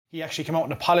He actually came out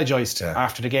and apologised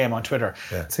after the game on Twitter.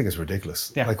 Yeah, I think it's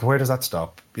ridiculous. Yeah. Like, where does that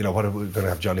stop? You know, what are we going to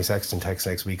have Johnny Sexton text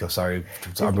next week?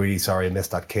 I'm really sorry I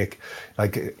missed that kick.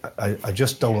 Like, I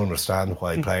just don't understand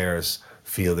why players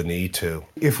feel the need to.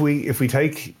 If we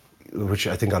take, which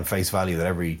I think on face value that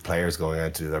every player is going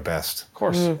out to do their best. Of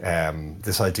course.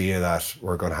 This idea that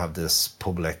we're going to have this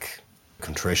public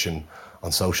contrition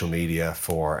on social media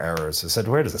for errors. I said,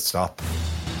 where does it stop?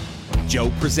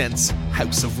 Joe presents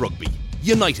House of Rugby,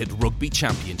 United Rugby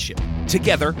Championship,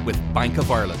 together with Bank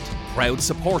of Ireland, proud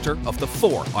supporter of the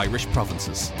 4 Irish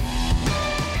provinces.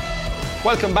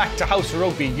 Welcome back to House of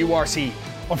Rugby, URC.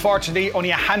 Unfortunately,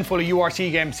 only a handful of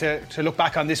URC games to look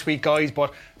back on this week, guys,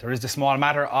 but there is the small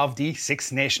matter of the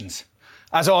Six Nations.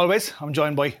 As always, I'm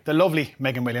joined by the lovely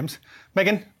Megan Williams.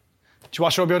 Megan, did you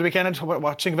watch rugby over the weekend? What do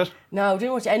you think of it? No, I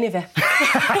didn't watch any of it.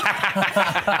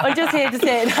 I'm just here to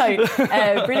say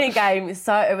no. Brilliant game.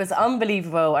 It was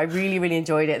unbelievable. I really, really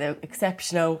enjoyed it. They were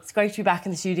exceptional. It's great to be back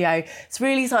in the studio. It's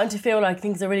really starting to feel like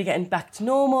things are really getting back to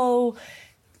normal.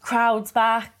 Crowds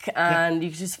back, and you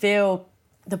can just feel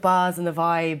the buzz and the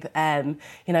vibe,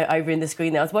 over in the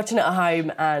screen there. I was watching it at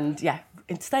home, and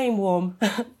it's staying warm.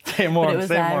 Staying warm. But it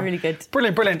was really good.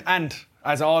 Brilliant. And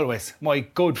as always, my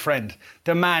good friend,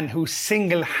 the man who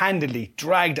single-handedly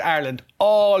dragged Ireland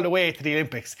all the way to the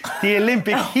Olympics, the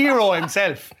Olympic hero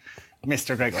himself,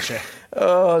 Mr. Greg O'Shea.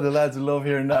 Oh, the lads will love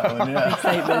hearing that one, yeah.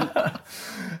 Excitement.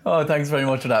 Oh, thanks very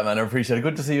much for that, man. I appreciate it.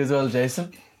 Good to see you as well,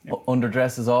 Jason. Yep.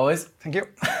 Underdressed as always. Thank you.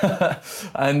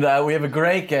 And we have a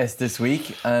great guest this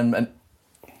week. And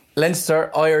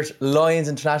Leinster Irish Lions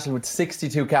International with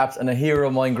 62 caps and a hero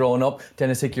of mine growing up.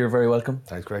 Denis Hickie, you're very welcome.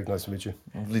 Thanks, Greg. Nice to meet you.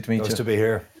 Lovely to meet you. Nice to be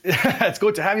here. It's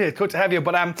good to have you.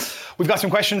 But we've got some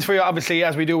questions for you, obviously,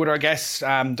 as we do with our guests.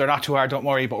 They're not too hard, don't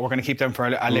worry, but we're going to keep them for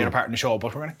a later part in the show.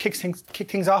 But we're going to kick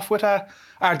things off with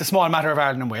the small matter of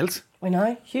Ireland and Wales. I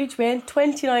know, huge win,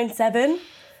 29-7.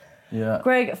 Yeah.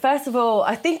 Greg, first of all,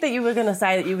 I think that you were going to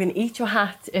say that you were going to eat your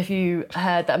hat if you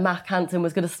heard that Mack Hansen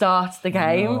was going to start the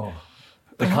game. No.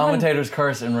 The commentator's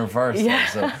curse in reverse. Yeah.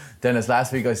 So, Dennis,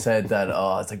 last week I said that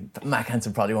it's like Mack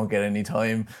Hansen probably won't get any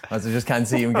time. I just can't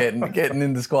see him getting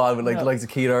in the squad with the likes of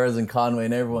Keith Earls and Conway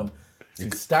and everyone. He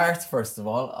starts first of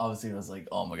all. Obviously, I was like,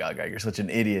 oh my God, Greg, you're such an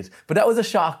idiot. But that was a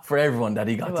shock for everyone that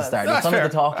he got to start. It's under the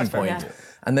talking point. Yeah.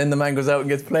 And then the man goes out and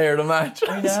gets player of the match.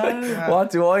 I know. What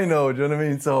do I know? Do you know what I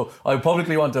mean? So I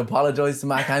publicly want to apologise to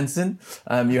Mack Hansen.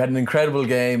 You had an incredible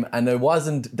game, and I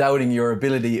wasn't doubting your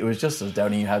ability. It was just as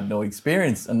doubting you had no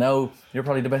experience. And now you're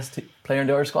probably the best player in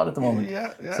the Irish squad at the moment.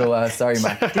 Yeah. So sorry,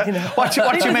 Mack. What do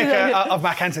you make of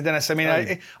Mack Hansen, Dennis? I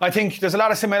mean, I think there's a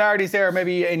lot of similarities there,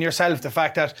 maybe in yourself. The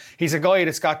fact that he's a guy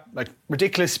that's got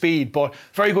ridiculous speed, but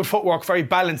very good footwork, very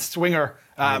balanced winger.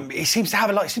 He seems to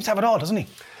have it all, doesn't he?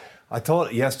 I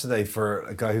thought yesterday, for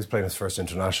a guy who's playing his first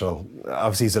international,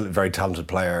 obviously he's a very talented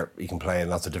player. He can play in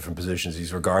lots of different positions.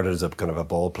 He's regarded as a kind of a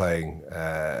ball-playing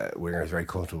winger. He's very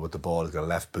comfortable with the ball. He's got a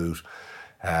left boot.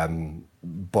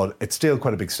 But it's still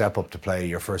quite a big step up to play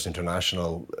your first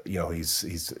international. You know,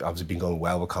 he's obviously been going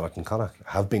well with Connacht, and Connacht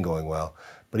have been going well.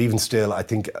 But even still, I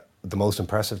think the most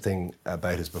impressive thing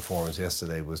about his performance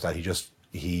yesterday was that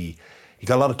he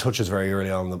got a lot of touches very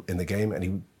early on in the game, and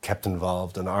he kept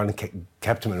involved, and Ireland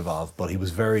kept him involved, but he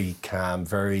was very calm,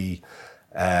 very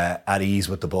at ease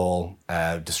with the ball,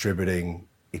 distributing.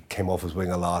 He came off his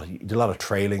wing a lot. He did a lot of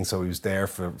trailing, so he was there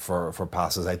for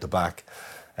passes out the back.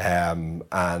 And,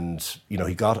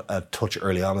 he got a touch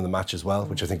early on in the match as well,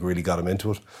 which I think really got him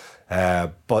into it.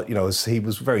 But, he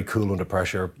was very cool under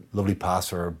pressure. Lovely pass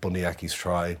for Bundyacki's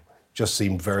try. Just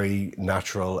seemed very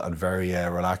natural and very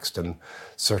relaxed, and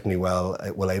certainly well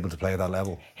able to play at that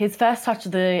level. His first touch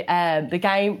of the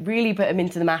game really put him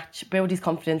into the match, build his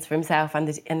confidence for himself and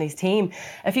his team.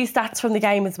 A few stats from the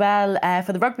game as well.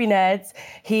 For the rugby nerds,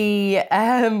 he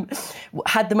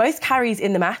had the most carries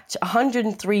in the match,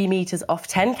 103 metres off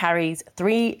 10 carries,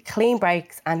 3 clean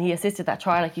breaks, and he assisted that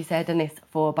try, like you said, Dennis,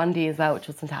 for Bundy as well, which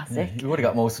was fantastic. Yeah, he would have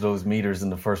got most of those metres in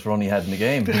the first run he had in the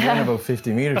game. He won about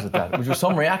 50 metres with that, which was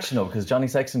some reaction though, because Johnny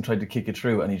Sexton tried to kick it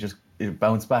through and it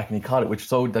bounced back and he caught it, which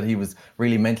showed that he was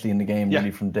really mentally in the game,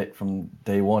 really from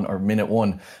day one or minute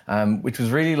one, which was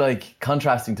really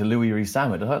contrasting to Louis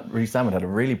Rees-Zammit. I thought Rees-Zammit had a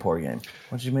really poor game.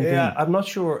 What did you make of him? Yeah, I'm not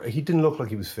sure. He didn't look like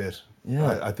he was fit.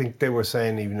 Yeah. I think they were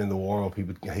saying even in the warm-up he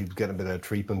was getting a bit of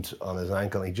treatment on his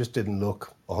ankle. He just didn't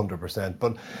look 100%.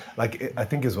 But I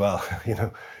think as well,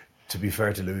 to be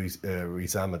fair to Louis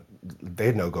Rees-Zammit, they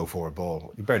had no go-forward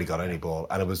ball. He barely got any ball.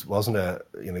 And it wasn't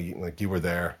you were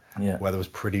there. Yeah. Weather was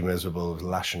pretty miserable. It was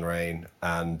lashing rain.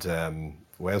 And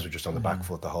Wales were just on the back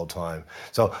foot the whole time.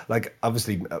 So,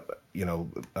 obviously,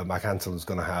 Mack Hansen was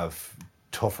going to have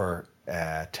tougher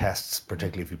tests,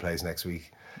 particularly if he plays next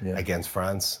week against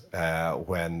France,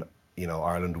 when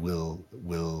Ireland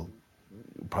won't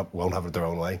have it their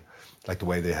own way, like the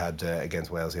way they had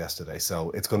against Wales yesterday.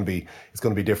 So it's going to be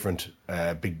different.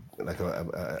 I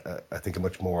think a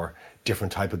much more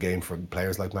different type of game for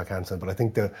players like Mack Hansen. But I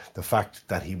think the fact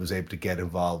that he was able to get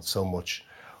involved so much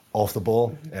off the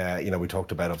ball, we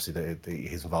talked about obviously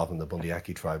his involvement in the Bundy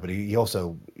Aki try, but he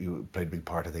also played a big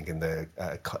part, I think, in the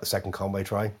second Conway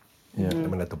try. I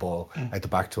mean, at the ball out the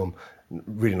back to him,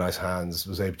 really nice hands,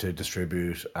 was able to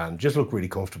distribute and just look really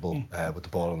comfortable with the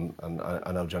ball. And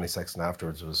I know Johnny Sexton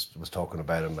afterwards was talking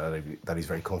about him, that he's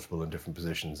very comfortable in different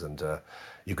positions, and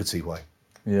you could see why.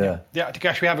 Yeah, I think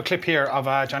actually we have a clip here of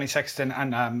Johnny Sexton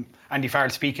and Andy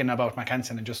Farrell speaking about Mack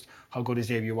Hansen and just how good his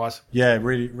debut was. Yeah,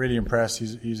 really, really impressed.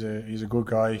 He's a good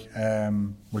guy,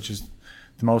 which is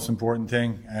the most important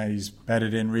thing. He's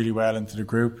bedded in really well into the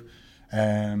group,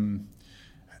 and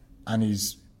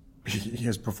his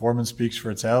performance speaks for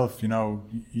itself. You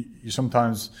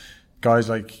sometimes guys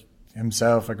like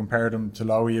himself, I compared him to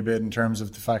Lowy a bit in terms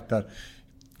of the fact that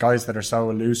guys that are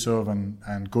so elusive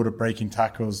and good at breaking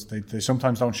tackles, they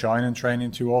sometimes don't shine in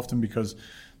training too often because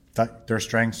their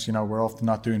strengths, we're often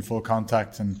not doing full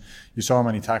contact, and you saw how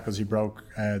many tackles he broke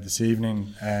this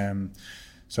evening.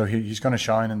 So he's going to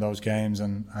shine in those games,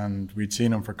 and we'd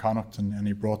seen him for Connacht, and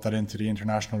he brought that into the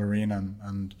international arena,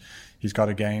 and he's got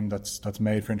a game that's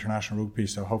made for international rugby.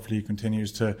 So hopefully he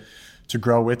continues to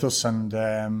grow with us, and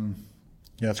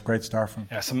it's a great start from him.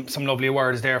 Yeah, some lovely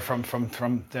words there from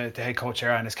the head coach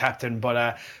there and his captain.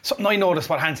 But something I noticed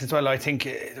about Hansen as well, I think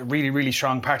a really, really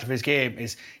strong part of his game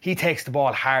is he takes the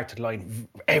ball hard to the line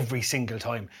every single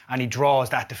time, and he draws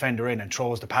that defender in and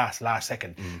throws the pass last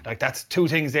second. Like, that's two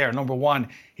things there. Number one,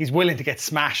 he's willing to get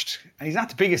smashed, and he's not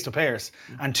the biggest of players.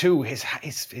 And two, his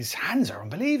hands are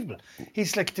unbelievable.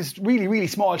 He's like there's really, really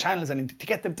small channels, and to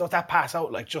get that pass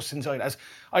out like just inside. As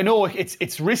I know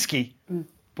it's risky.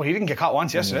 But he didn't get caught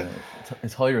once yesterday.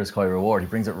 It's high risk, high reward. He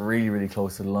brings it really, really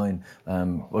close to the line.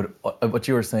 But what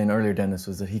you were saying earlier, Dennis,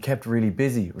 was that he kept really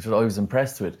busy, which I was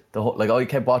impressed with. I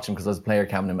kept watching because I was a player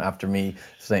camming him after me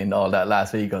saying all that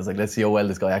last week. I was like, let's see how well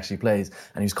this guy actually plays.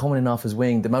 And he was coming in off his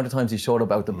wing. The amount of times he showed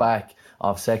up out the back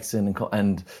of Sexton,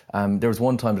 and there was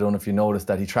one time, I don't know if you noticed,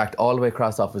 that he tracked all the way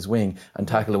across off his wing and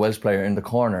tackled a Welsh player in the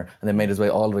corner and then made his way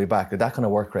all the way back. That kind of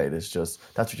work rate is just,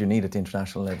 that's what you need at the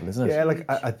international level, isn't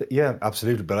it? Yeah,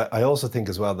 absolutely. But I also think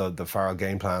as well the Farrell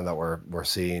game plan that we're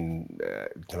seeing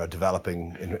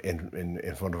developing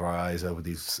in front of our eyes over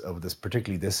this,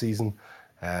 particularly this season,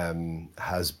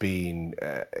 has been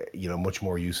much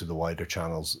more use of the wider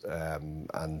channels,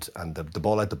 and the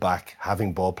ball at the back,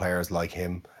 having ball players like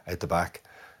him at the back,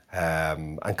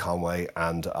 and Conway,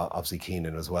 and obviously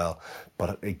Keenan as well.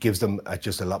 But it gives them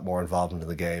just a lot more involvement in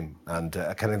the game, and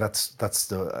kind of that's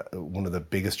the one of the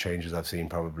biggest changes I've seen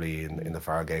probably in the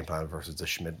Farrell game plan versus the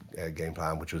Schmidt game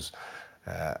plan, which was.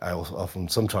 I also often,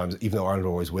 sometimes, even though Ireland were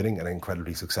always winning and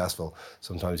incredibly successful,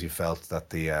 sometimes you felt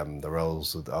that the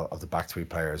roles of the back three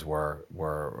players were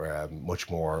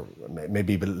much more,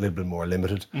 maybe a little bit more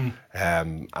limited,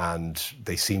 and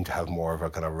they seem to have more of a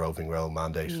kind of roving role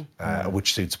mandate,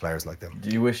 which suits players like them.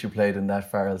 Do you wish you played in that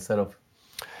Farrell setup?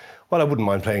 Well, I wouldn't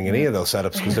mind playing any of those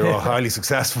setups because they're all highly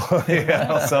successful.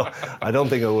 So I don't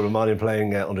think I would have minded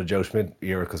playing under Joe Schmidt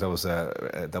era because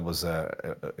that was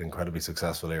incredibly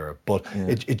successful era. But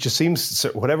it just seems,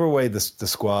 whatever way the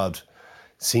squad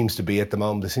seems to be at the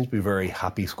moment, they seem to be a very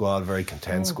happy squad, very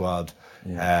content squad.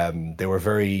 They were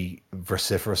very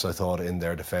vociferous, I thought, in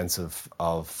their defence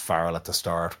of Farrell at the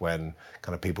start when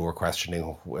kind of people were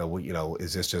questioning, well,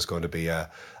 is this just going to be a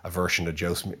version of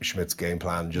Joe Schmidt's game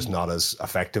plan, just not as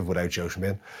effective without Joe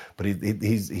Schmidt? But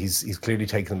he's clearly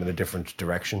taken them in a different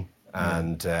direction.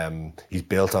 And he's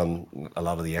built on a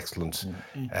lot of the excellent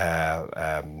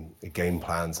game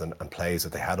plans and plays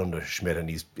that they had under Schmidt, and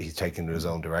he's taken it in his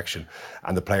own direction.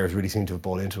 And the players really seem to have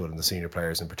bought into it, and the senior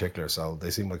players in particular. So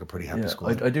they seem like a pretty happy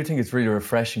squad. I do think it's really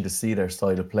refreshing to see their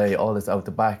style of play, all this out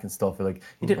the back and stuff. Like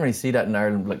you didn't really see that in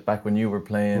Ireland, like back when you were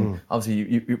playing.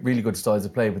 Obviously, you really good styles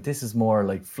of play, but this is more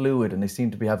like fluid, and they seem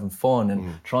to be having fun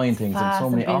and trying things. Fast and so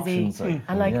many and busy. options.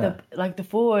 And the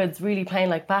forwards really playing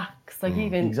like backs. Like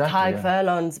even Tag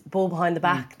Furlong's ball behind the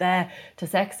back there to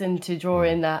Sexton to draw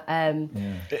in that.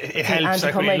 It helps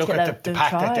like when you look at the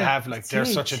pack that they have. Like they're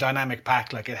huge. such a dynamic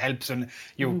pack. Like it helps, and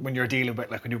when you're dealing with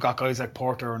like when you've got guys like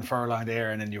Porter and Furlong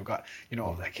there, and then you've got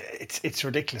like it's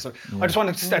ridiculous. So I just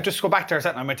wanted to just go back there.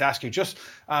 Something I meant to ask you. Just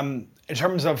in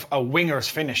terms of a winger's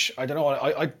finish, I don't know.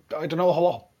 I don't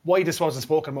know why this wasn't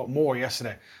spoken about more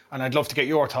yesterday, and I'd love to get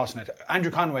your thoughts on it. Andrew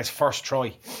Conway's first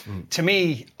try. To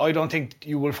me, I don't think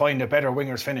you will find a better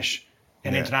winger's finish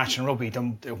in international rugby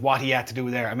than what he had to do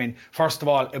there. I mean, first of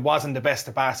all, it wasn't the best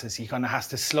of passes. He kind of has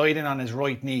to slide in on his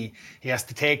right knee. He has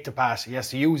to take the pass. He has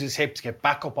to use his hips, get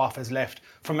back up off his left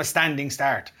from a standing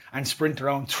start and sprint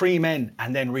around 3 men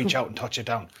and then reach out and touch it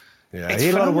down. Yeah, he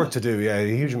had a lot of work to do. Yeah,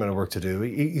 a huge amount of work to do.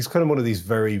 He's kind of one of these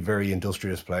very, very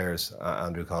industrious players,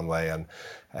 Andrew Conway. And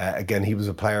again, he was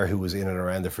a player who was in and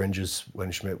around the fringes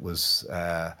when Schmidt was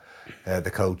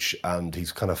the coach, and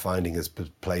he's kind of finding his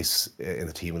place in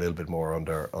the team a little bit more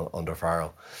under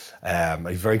Farrell.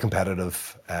 He's very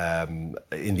competitive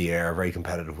in the air, very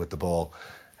competitive with the ball,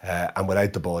 and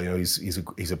without the ball, you know,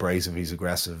 he's abrasive, he's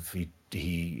aggressive. I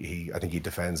think he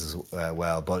defends as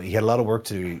well, but he had a lot of work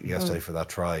to do yesterday for that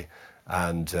try.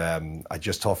 And I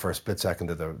just thought for a split second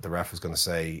that the ref was going to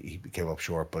say he came up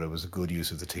short, but it was a good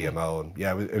use of the TMO. And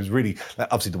yeah, it was really,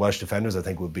 obviously the Welsh defenders I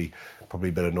think would be probably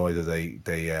a bit annoyed that they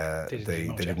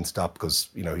didn't stop, because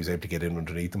you know he was able to get in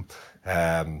underneath them.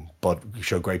 But he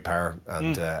showed great power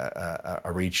and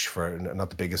a reach for not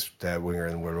the biggest winger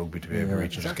in world rugby to be able to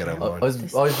reach and just get out wide. I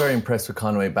was very impressed with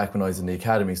Conway back when I was in the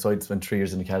academy. So I'd spent 3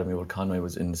 years in the academy while Conway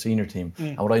was in the senior team.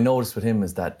 And what I noticed with him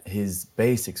is that his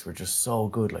basics were just so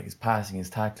good, like his passing, his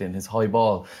tackling, his high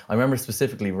ball. I remember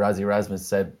specifically Razzie Erasmus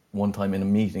said one time in a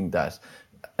meeting that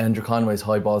Andrew Conway's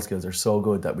high ball skills are so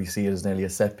good that we see it as nearly a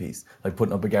set piece, like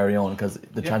putting up a Gary Owen, because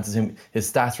the chances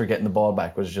his stats for getting the ball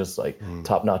back was just like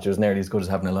top notch. It was nearly as good as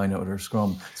having a line out or a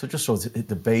scrum. So it just shows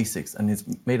the basics, and he's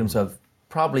made himself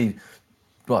probably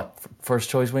first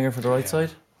choice winger for the right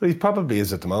side. Well, he probably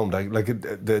is at the moment. Like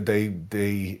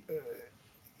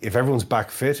if everyone's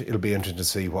back fit, it'll be interesting to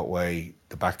see what way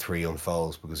the back three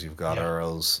unfolds, because you've got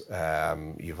Earls,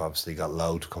 you've obviously got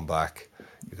Lowe to come back.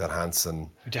 You've got Hansen.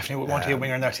 You definitely wouldn't want to be a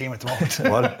winger in that team at the moment.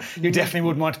 What? You definitely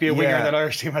wouldn't want to be a winger in that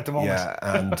Irish team at the moment. Yeah,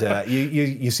 and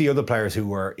you see other players who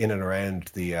were in and around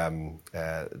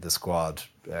the squad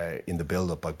in the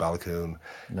build-up, like Balakoon,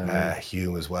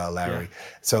 Hume as well, Larry. Yeah.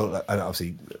 So and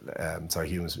obviously,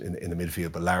 Hume is in the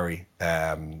midfield, but Larry.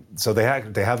 So they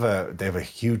have a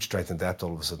huge strength and depth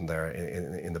all of a sudden there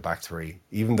in the back three.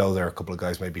 Even though there are a couple of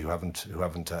guys maybe who haven't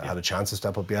had a chance to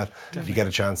step up yet, if you get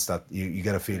a chance, that you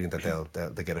get a feeling that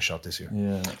they'll get a shot this year.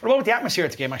 Yeah. What about the atmosphere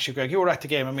at the game, actually, Greg? You were at the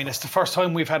game. I mean, it's the first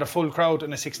time we've had a full crowd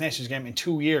in a Six Nations game in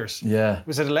 2 years. Yeah.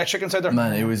 Was it electric inside there?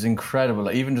 Man, it was incredible.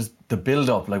 Like, even just the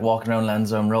build-up, like walking around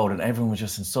Lansdowne Road, and everyone was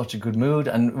just in such a good mood.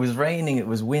 And it was raining, it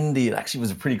was windy. It actually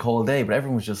was a pretty cold day, but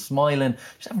everyone was just smiling.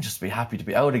 Everyone just be happy to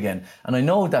be out again. And I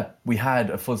know that we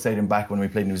had a full stadium back when we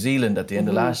played New Zealand at the end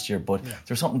of last year, but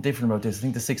there's something different about this. I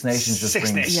think the Six Nations just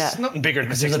brings... Nations. Nothing bigger than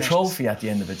the Six Nations. There's a trophy at the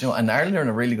end of it, you know. And Ireland are in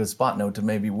a really good spot now to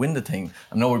maybe win the thing.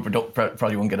 I know we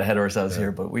probably won't get ahead of ourselves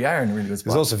here, but we are in a really good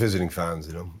spot. There's also visiting fans,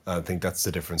 you know. I think that's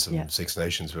the difference in Six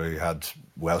Nations, where you had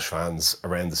Welsh fans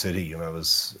around the city. You know, I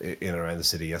was in and around the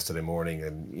city yesterday morning,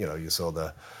 and you know, you saw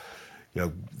the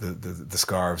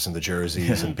scarves and the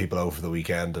jerseys and people over the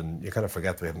weekend, and you kind of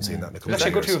forget that we haven't seen that in a couple of years. There's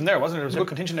actually a good few of them there, wasn't there? There was a good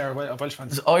contingent there of Welsh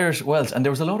fans. There's Irish, Welsh, and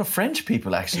there was a lot of French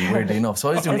people actually, weirdly enough. So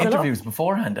I was doing interviews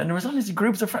beforehand, and there was honestly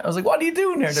groups of French. I was like, what are you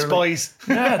doing there? Spies.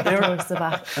 Like, they were,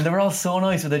 and they were all so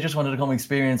nice, so they just wanted to come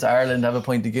experience Ireland, have a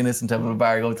pint of Guinness and have a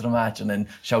bar, go to the match, and then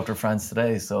shout for France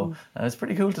today. So it's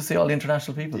pretty cool to see all the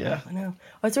international people. Yeah, I know.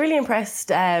 I was really impressed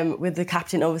with the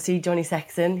captain, obviously, Johnny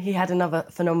Sexton. He had another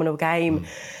phenomenal game.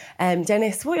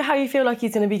 Denis, how do you feel like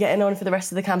he's going to be getting on for the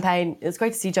rest of the campaign? It's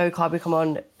great to see Joe Cobby come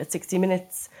on at 60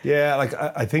 minutes. Yeah, like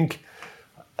I think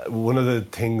one of the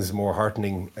things more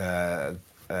heartening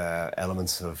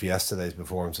elements of yesterday's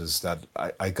performance is that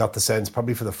I got the sense,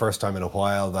 probably for the first time in a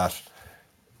while, that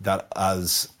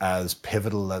as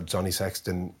pivotal that Johnny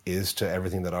Sexton is to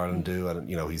everything that Ireland do, and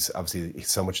you know, he's obviously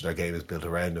so much of their game is built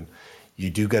around him. You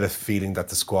do get a feeling that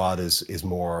the squad is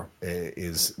more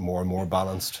and more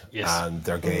balanced, and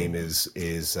their game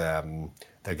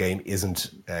their game isn't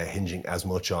hinging as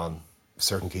much on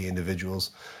certain key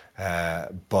individuals.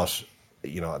 But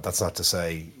you know, that's not to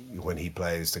say when he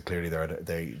plays that clearly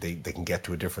they can get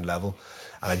to a different level.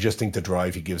 And I just think the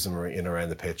drive he gives them in around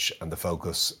the pitch, and the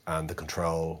focus and the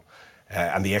control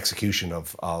and the execution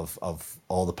of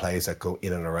all the plays that go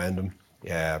in and around him.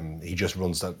 He just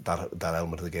runs that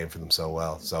element of the game for them so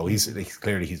well. So he's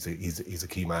a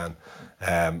key man,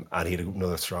 and he had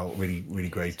another strong, really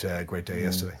great day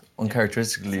yesterday.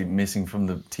 Uncharacteristically missing from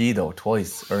the tee though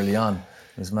twice early on.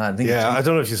 It was mad. I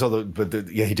don't know if you saw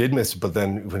he did miss. But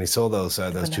then when he saw those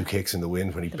 2 kicks in the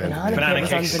wind when he bent, banana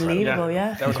kicks, unbelievable.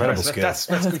 Yeah, that was incredible skill. That's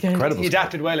incredible. He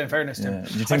adapted well, in fairness to him.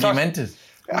 Do you think he meant it?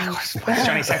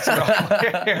 Johnny Sexton.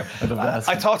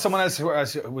 I thought someone else who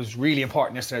was really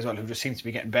important yesterday as well, who just seems to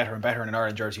be getting better and better in an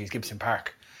Ireland jersey, is Gibson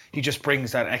Park. he just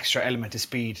brings that extra element of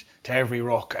speed to every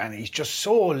ruck, and he's just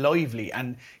so lively,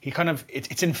 and he kind of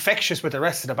it's infectious with the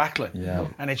rest of the backline. Yeah.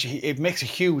 And it makes a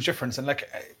huge difference. And like,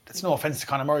 it's no offence to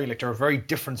Conor Murray, like they're a very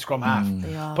different scrum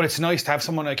half, but it's nice to have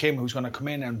someone like him who's going to come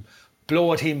in and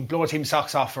blow a team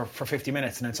socks off for 50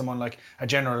 minutes, and then someone like a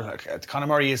general like Conor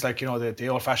Murray is like, you know, the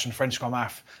old-fashioned French scrum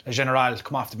half, the general,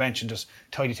 come off the bench and just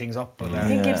tidy things up. But I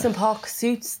think Gibson Park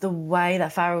suits the way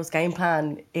that Farrell's game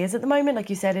plan is at the moment. Like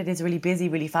you said, it is really busy,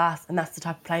 really fast, and that's the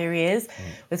type of player he is.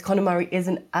 With Conor Murray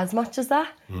isn't as much as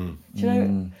that. Do you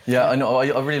know? Yeah, I know.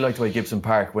 I really liked the way Gibson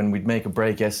Park, when we'd make a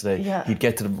break yesterday, he'd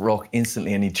get to the ruck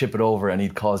instantly and he'd chip it over and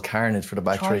he'd cause carnage for the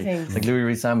back three. Like Louis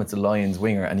Rees-Sammet's a Lions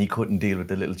winger, and he couldn't deal with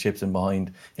the little chips in behind.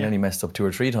 He only messed up 2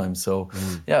 or 3 times. So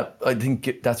yeah, I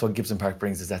think that's what Gibson Park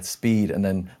brings, is that speed, and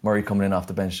then Murray coming in off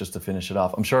the bench just to finish it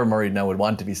off. I'm sure Murray now would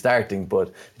want to be starting, but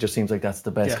it just seems like that's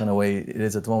the best kind of way it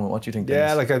is at the moment. What do you think,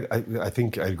 Dennis? Yeah, like I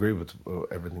think I agree with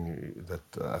everything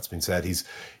that's been said.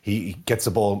 He gets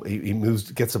the ball,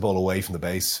 gets the ball away from the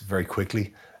base very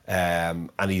quickly. And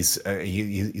he's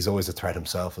always a threat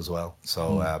himself as well.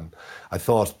 So I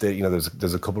thought that, you know,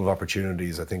 there's a couple of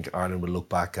opportunities. I think Ireland will look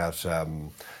back at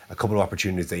a couple of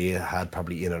opportunities they had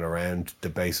probably in and around the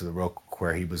base of the ruck,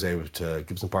 where he was able to,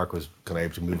 Gibson Park was kind of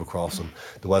able to move across, and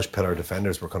the Welsh pillar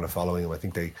defenders were kind of following him. I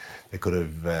think they could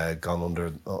have gone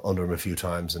under him a few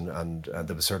times, and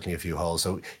there was certainly a few holes.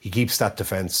 So he keeps that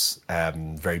defence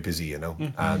very busy, you know.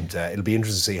 And it'll be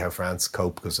interesting to see how France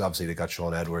cope, because obviously they got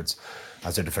Sean Edwards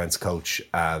as their defence coach,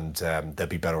 and they'll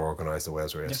be better organised than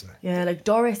Wales were yesterday. Yeah, like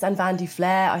Doris and Van de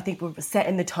Flair, I think were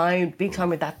setting the tone, big time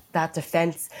with that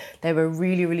defence. They were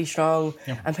really, really strong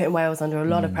and putting Wales under a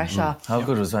lot of pressure. How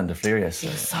good was Van de Flair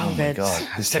yesterday? So good. My God.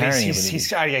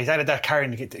 He's added that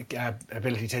carrying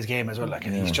ability to his game as well. Like,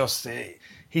 and he's just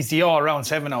he's the all-round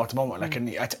 7 now at the moment. Like,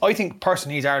 and I think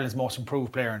personally he's Ireland's most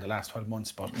improved player in the last 12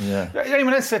 months. But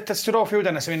anyone else that stood out for you,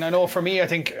 Dennis? I mean, I know for me, I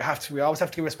think we always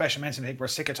have to give a special mention. I think we're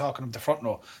sick of talking of the front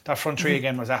row. That front three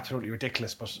again was absolutely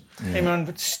ridiculous. But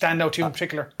anyone stand out to you in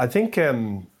particular? I think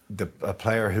a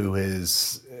player who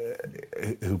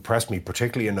pressed me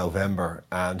particularly in November,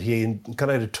 and he kind of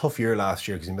had a tough year last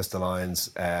year because he missed the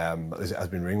Lions, has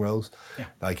been Ringrose.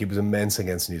 Like, he was immense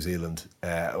against New Zealand.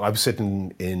 I was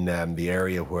sitting in the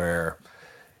area where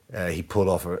he pulled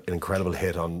off an incredible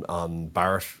hit on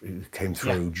Barrett, who came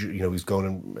through. You know, he was going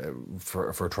in, for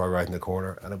a try right in the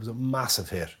corner, and it was a massive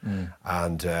hit.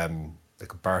 And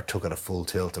Barrett took it a full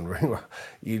tilt, and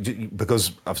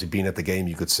because obviously being at the game,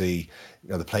 you could see, you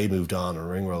know, the play moved on, and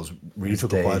Ringrose really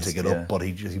took a while to get up, but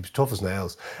he was tough as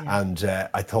nails. And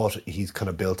I thought he's kind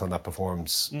of built on that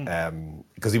performance,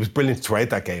 because he was brilliant throughout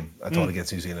that game, I thought,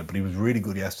 against New Zealand, but he was really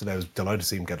good yesterday. I was delighted to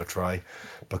see him get a try,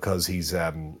 because he's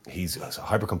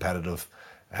hyper competitive.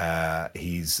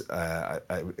 He's a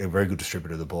very good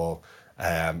distributor of the ball.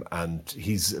 And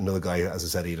he's another guy, as I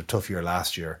said, he had a tough year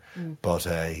last year, but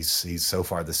he's so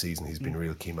far this season, he's been a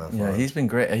real key man for him. He's been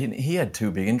great. He had 2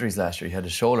 big injuries last year. He had a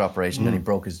shoulder operation, then he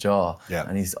broke his jaw.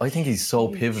 And I think he's so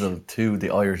pivotal to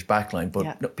the Irish backline,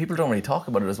 but people don't really talk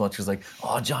about it as much as like,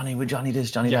 oh, Johnny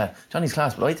this, Johnny that. Johnny's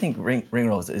class, but I think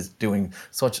Ringrose is doing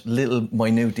such little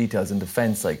minute details in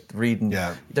defence, like reading.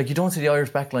 Like, you don't see the Irish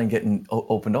backline getting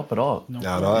opened up at all.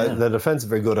 No, the defence is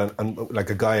very good, and like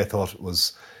a guy I thought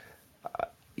was,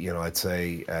 you know, I'd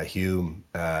say Hume,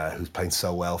 who's playing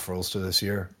so well for Ulster this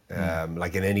year.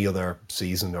 Like in any other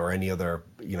season or any other,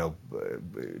 you know,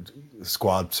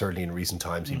 squad, certainly in recent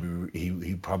times,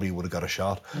 he probably would have got a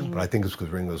shot. But I think it's because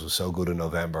Ringrose was so good in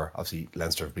November. Obviously,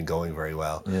 Leinster have been going very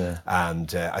well.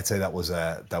 And I'd say that was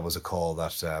a call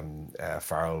that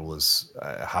Farrell was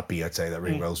happy. I'd say that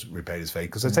Ringrose repaid his fate,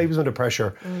 because I'd say he was under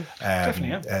pressure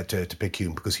to pick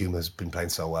Hume, because Hume has been playing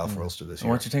so well for Ulster this year.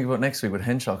 And what do you think about next week with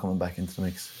Henshaw coming back into the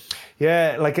mix?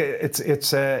 Yeah, like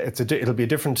it'll be a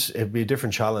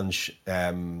different challenge.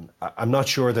 I'm not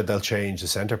sure that they'll change the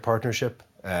centre partnership.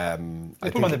 I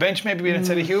put him on the bench maybe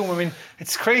instead of Hume. I mean,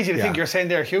 it's crazy to think you're saying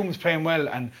there Hume's playing well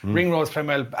and Ringrose playing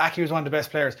well. Aki was one of the best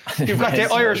players. You've got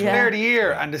the Irish Player of the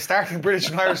Year and the starting British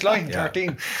and Irish line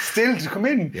 13 still to come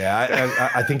in. Yeah,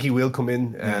 I think he will come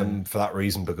in for that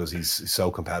reason, because he's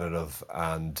so competitive,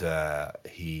 and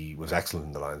he was excellent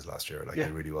in the Lions last year. Like, he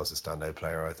really was a standout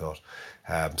player, I thought.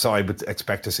 So I would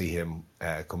expect to see him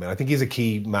come in. I think he's a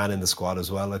key man in the squad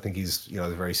as well. I think he's, you know,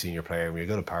 a very senior player. When you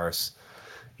go to Paris,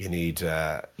 you need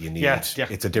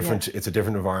it's a different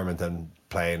environment than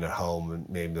playing at home and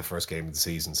maybe the first game of the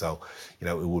season. So, you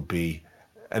know, it would be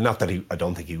and not that I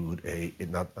don't think he would.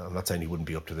 I'm not saying he wouldn't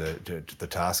be up to the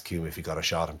task, Hume, if he got a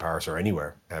shot in Paris or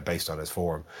anywhere based on his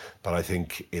form. But I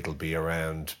think it'll be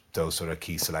around those sort of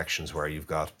key selections where you've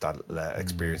got that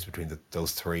experience between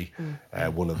those three.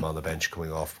 One of them on the bench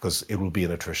coming off, because it will be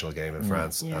an attritional game in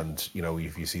France. And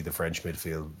if you see the French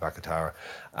midfield, Vacatara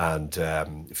and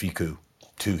Ficou,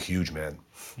 two huge men.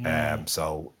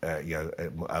 It'll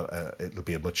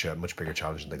be a much bigger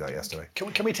challenge than they got yesterday.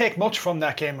 Can we take much from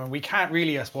that game? And we can't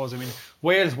really, I suppose. I mean,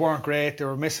 Wales weren't great. They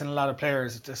were missing a lot of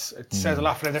players. It says a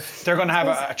lot for them. They're going to have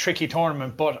a tricky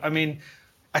tournament. But I mean,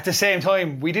 at the same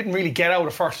time, we didn't really get out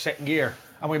of first or second gear,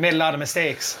 and we made a lot of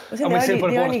mistakes. The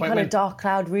only kind of dark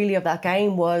cloud really of that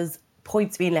game was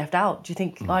points being left out. Do you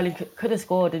think Ireland could have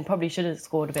scored and probably should have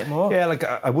scored a bit more? Yeah, like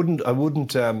I wouldn't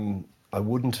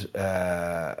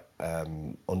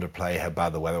underplay how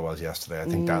bad the weather was yesterday. I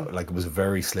think that it was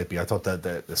very slippy. I thought that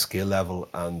the skill level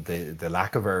and the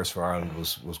lack of errors for Ireland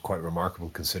was quite remarkable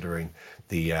considering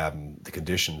the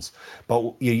conditions.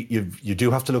 But you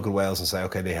do have to look at Wales and say,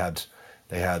 okay, they had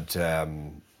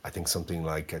I think something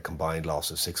like a combined loss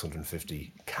of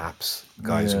 650 caps.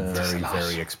 Guys are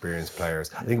very experienced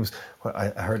players. I think it was.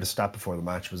 I heard a stat before the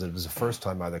match was that it was the first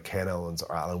time either Ken Owens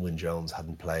or Alan Wynne-Jones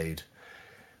hadn't played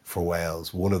for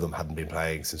Wales. One of them hadn't been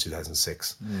playing since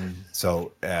 2006.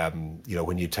 So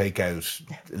when you take out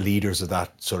leaders of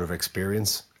that sort of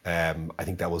experience, I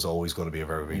think that was always going to be a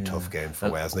very, very tough game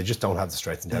for Wales, and they just don't have the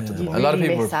strength and depth at the moment. A lot of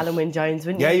people miss Alan Wynne-Jones,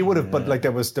 wouldn't you? Yeah, you would have, but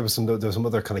there was some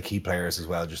other kind of key players as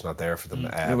well, just not there for them.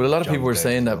 But a lot of people were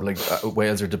saying that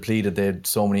Wales are depleted. They had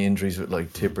so many injuries with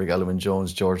Tipuric, Alan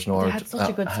Wynne-Jones, George Nord. They had such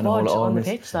a good squad on the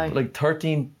pitch, though.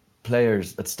 13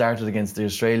 players that started against the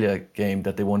Australia game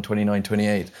that they won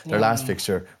 29-28, their last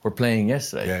fixture, were playing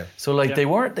yesterday. Yeah. So they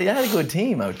had a good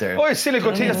team out there. Oh, it's still a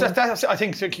good team. That's, I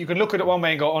think you can look at it one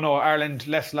way and go, oh no, Ireland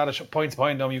left a lot of points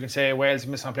behind them. You can say Wales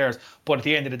missed on players, but at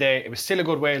the end of the day, it was still a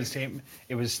good Wales team.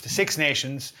 It was the Six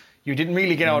Nations. You didn't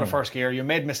really get out of first gear. You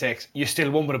made mistakes. You still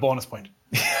won with a bonus point.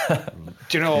 Do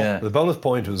you know? Yeah. The bonus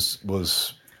point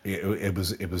was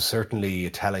certainly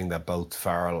telling that both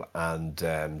Farrell and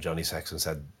Johnny Sexton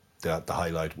said the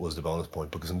highlight was the bonus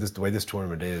point, because the way this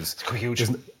tournament is, it's quite huge.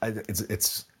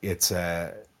 It's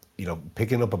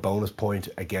picking up a bonus point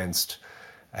against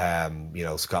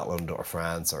Scotland or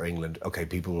France or England. Okay,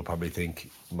 people will probably think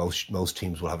most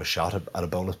teams will have a shot at a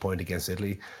bonus point against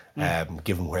Italy,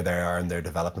 given where they are in their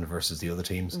development versus the other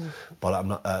teams. But I'm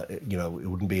not, it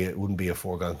wouldn't be a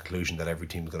foregone conclusion that every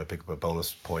team is going to pick up a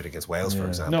bonus point against Wales, for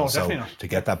example. No, definitely not. To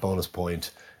get that bonus point.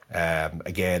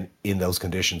 Again, in those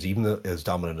conditions, even though as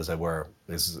dominant as they were,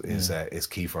 is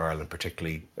key for Ireland,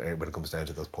 particularly when it comes down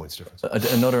to those points difference.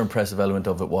 Another impressive element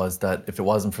of it was that if it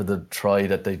wasn't for the try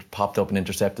that they popped up and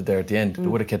intercepted there at the end, it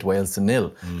would have kept Wales to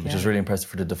 0, which was really impressive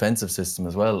for the defensive system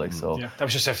as well. Yeah, that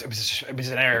was just it was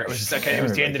an error. It was just it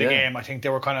was the end of the game. I think they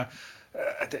were kind of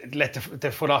let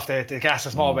the foot off the gas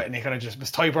a small bit, and he kind of just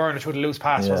was Ty Byrne, it was a loose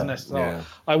pass, wasn't it? So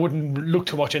I wouldn't look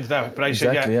too much into that, but I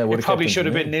said it probably should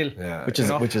have been 0. Yeah. Which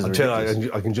is until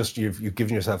I can just you've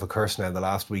given yourself a curse now. The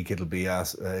last week it'll be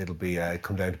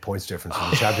come down to points difference in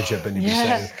the championship, and you'll be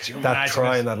saying that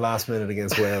try in that last minute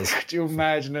against Wales. Do you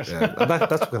imagine it? Yeah. That's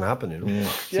what's going to happen,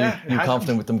 So you're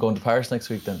confident with them going to Paris next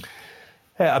week then?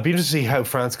 I'd be interested to see how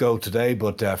France go today,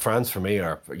 but France for me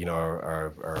are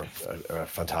a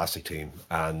fantastic team,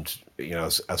 and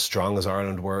as strong as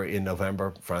Ireland were in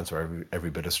November, France are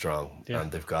every bit as strong,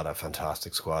 and they've got a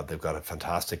fantastic squad. They've got a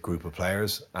fantastic group of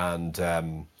players, and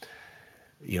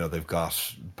they've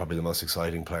got probably the most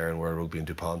exciting player in world rugby in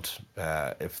Dupont.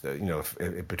 If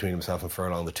between himself and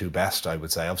Furlong, the two best, I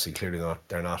would say. Obviously, clearly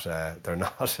they're not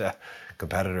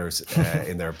competitors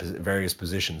in their various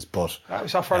positions, but we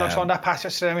saw Furlong showing that pass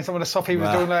yesterday. I mean, some of the stuff he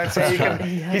was doing,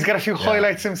 he's got a few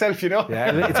highlights himself,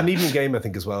 Yeah, it's an even game, I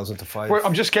think, as well, isn't it? 5.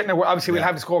 I'm just getting it. Obviously, we'll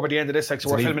have the score by the end of this. So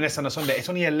we're filming this on a Sunday. It's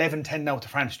only 11-10 now to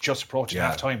France, just approaching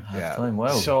half time. Wow.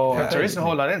 So there isn't a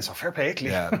whole lot in. So fair play, Italy.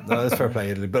 Yeah, no, that's fair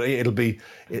play, Italy. But it'll be.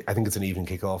 I think it's an even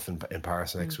kick-off in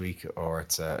Paris next week, or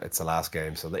it's the last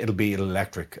game. So it'll be an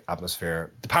electric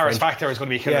atmosphere. The Paris factor is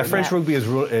going to be killer. Yeah, French rugby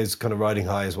is kind of riding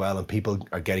high as well, and people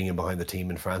are getting in behind the team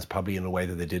in France, probably in a way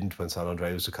that they didn't when Saint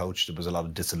André was the coach. There was a lot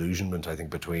of disillusionment, I think,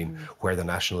 between where the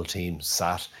national team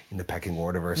sat in the pecking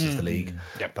order versus the league.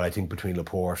 But I think between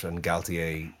Laporte and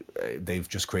Galtier, they've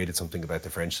just created something about the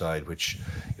French side, which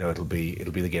it'll be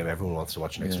the game everyone wants to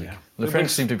watch next week. Well, the French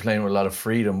seem to be playing with a lot of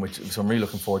freedom, so I'm really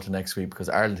looking forward to next week, because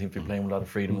Ireland seem to be playing with a lot of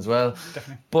freedom as well.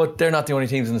 Definitely. But they're not the only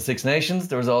teams in the Six Nations.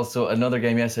 There was also another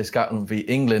game yesterday, Scotland v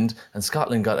England, and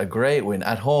Scotland got a great win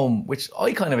at home, which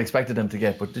I kind of expected them to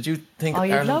get. But did you think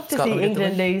you'd love to see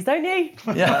England lose, don't you?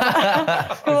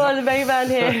 Yeah. Come on, the main man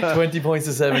here. 20 points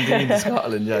to 17 to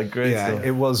Scotland. Yeah, great stuff.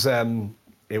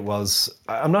 It was.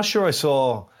 I'm not sure I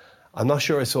saw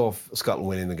Scotland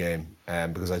winning the game,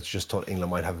 because I just thought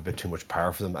England might have a bit too much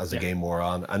power for them as the game wore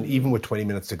on. And even with 20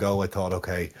 minutes to go, I thought,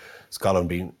 okay, Scotland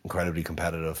being incredibly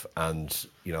competitive, and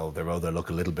they rode their luck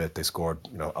a little bit. They scored,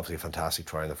 obviously a fantastic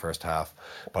try in the first half,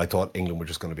 but I thought England were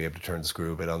just going to be able to turn the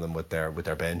screw a bit on them with their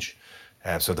bench.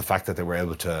 So the fact that they were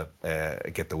able to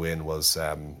get the win was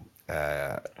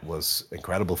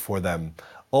incredible for them,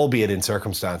 albeit in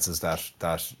circumstances that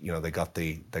they got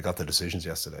the decisions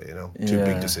yesterday. Two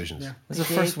big decisions. Yeah. It's the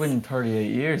first win in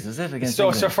 38 years, is it? Against so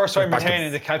England? it's their first time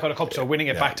retaining the Calcutta Cup, so winning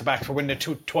it back to back, for winning it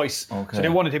twice. Okay. So they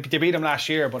won it. They beat them last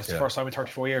year, but it's the first time in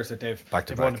 34 years that they've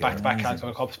won back to back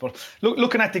Calcutta Cups. But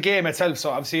looking at the game itself,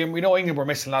 so obviously we know England were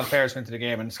missing a lot of players into the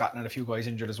game, and Scotland had a few guys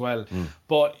injured as well.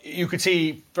 But you could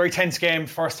see very tense game,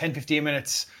 first 10-15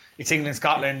 minutes. It's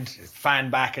England-Scotland,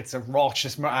 fan back. It's a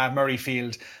raucous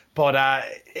Murrayfield. But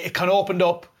it kind of opened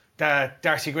up.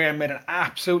 Darcy Graham made an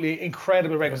absolutely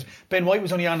incredible break. Ben White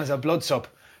was only on as a blood sub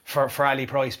for Ali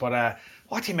Price. But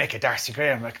what do you make of Darcy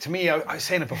Graham? Like, to me, I was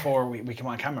saying it before we came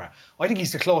on camera. I think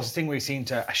he's the closest thing we've seen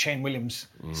to a Shane Williams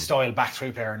style back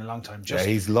three player in a long time.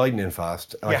 He's lightning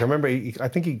fast. I remember, I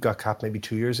think he got capped maybe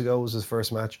 2 years ago. Was his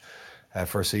first match.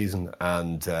 First season,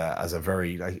 and as a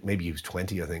very, maybe he was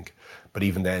 20, I think, but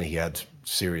even then he had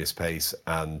serious pace,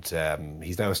 and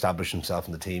he's now established himself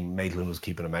in the team. Maitland was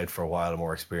keeping him out for a while, a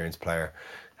more experienced player,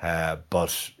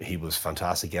 but he was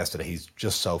fantastic yesterday. He's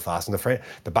just so fast, and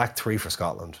the back three for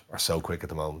Scotland are so quick at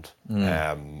the moment,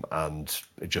 and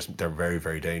they're very,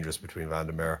 very dangerous between Van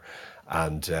der Merwe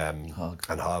and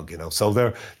Hogg, So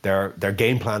their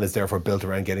game plan is therefore built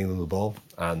around getting them the ball.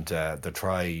 And the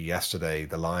try yesterday,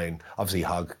 the line, obviously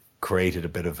Hogg created a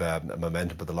bit of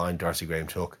momentum, but the line Darcy Graham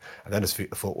took, and then his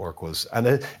footwork was,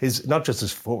 and his not just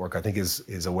his footwork, I think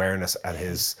his awareness and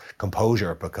his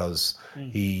composure, because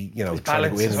he trying to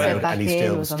go in and out, and he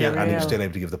was still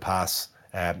able to give the pass.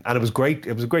 And it was great.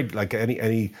 It was great. Like any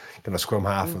kind of scrum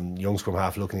half and young scrum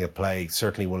half looking at play.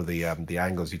 Certainly one of the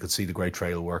angles you could see the great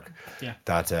trail work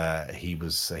that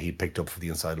he picked up for the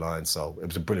inside line. So it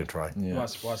was a brilliant try. Yeah.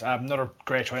 It was another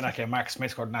great try in that game. Mark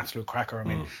Smith scored an absolute cracker. I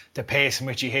mean, the pace in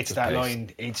which he hits that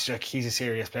line, he's a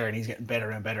serious player, and he's getting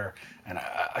better and better. And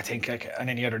I think on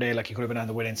any other day, he could have been on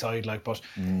the winning side. But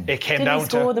it came down to.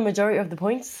 Did he score the majority of the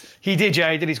points? He did,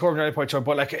 yeah. He scored the majority of the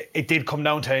points. But it did come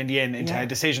down to in the end into a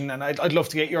decision. And I'd love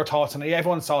to get your thoughts on it.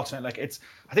 Everyone's thoughts on it.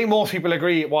 I think most people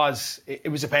agree it was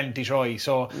a penalty try.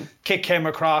 So kick came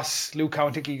across. Luke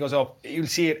Cowan-Hickey goes up. You'll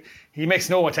see it. He makes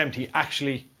no attempt. He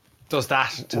actually does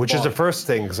that. Which is the first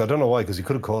thing, because I don't know why, because he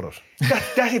could have caught it.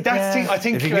 That's the thing. I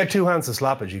think if you can get two hands to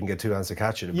slap it, you can get two hands to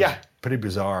catch it. It was pretty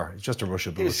bizarre. It's just a rush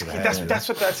of bullets to the head. That's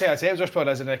what I'd say. I'd say it was rush blood,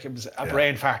 as in it was a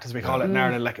brain fart, as we call it in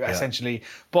Ireland, essentially.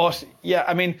 But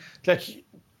I mean,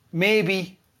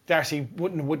 maybe Darcy Graham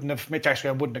wouldn't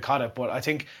have caught it, but I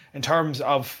think in terms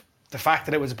of the fact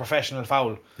that it was a professional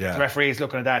foul, the referee is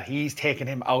looking at that. He's taken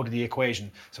him out of the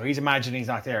equation, so he's imagining he's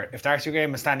not there. If Darcy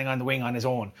Graham is standing on the wing on his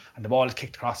own and the ball is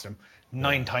kicked across him,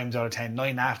 9 times out of 10,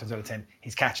 9.5 times out of 10,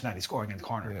 he's catching that, he's scoring in the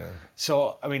corner. Yeah.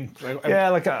 So I mean,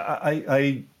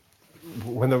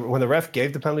 when the ref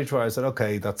gave the penalty try, I said,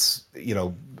 okay, that's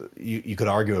you could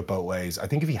argue it both ways. I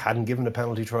think if he hadn't given a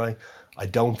penalty try, I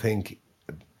don't think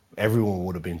everyone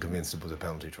would have been convinced it was a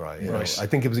penalty try. Right. I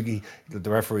think it was the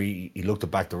referee. He looked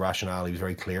back the rationale. He was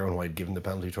very clear on why he'd given the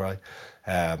penalty try.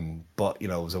 But it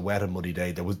was a wet and muddy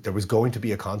day. There was going to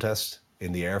be a contest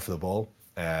in the air for the ball,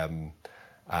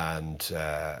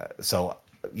 so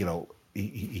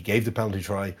he gave the penalty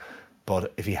try.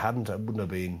 But if he hadn't, I wouldn't have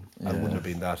been that. Wouldn't have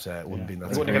been that. He wouldn't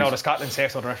have got out of Scotland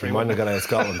safe, so the referee. He wouldn't have got out of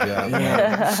Scotland.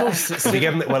 Yeah.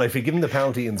 If he'd given the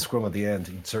penalty in the scrum at the end,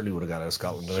 he certainly would have got out of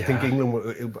Scotland. And I think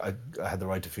England I had the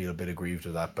right to feel a bit aggrieved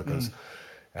with that, because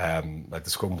the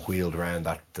scrum wheeled around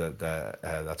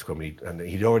that scrum, and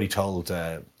he'd already told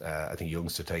I think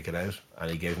Youngs to take it out, and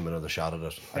he gave him another shot at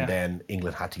it, and then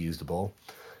England had to use the ball.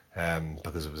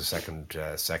 Because it was a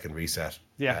second reset,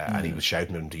 and he was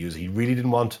shouting at him to use it. He really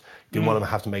didn't want him to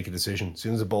have to make a decision. As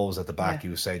soon as the ball was at the back, he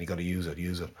was saying, "You got to use it."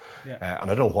 And I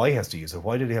don't know why he has to use it.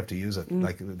 Why did he have to use it?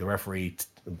 Like the referee,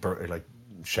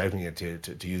 shouting at you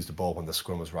to use the ball when the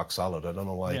scrum was rock solid. I don't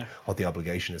know what the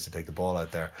obligation is to take the ball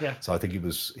out there. Yeah. So I think he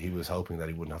was hoping that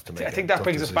he wouldn't have to make. I think that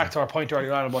brings us back to our point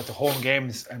earlier on about the home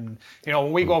games, and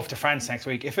when we go off to France next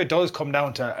week, if it does come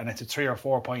down to and it's a 3 or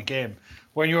 4 point game,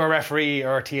 when you're a referee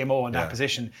or a TMO in that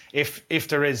position, if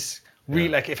there is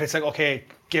like if it's like, okay,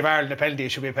 give Ireland a penalty, it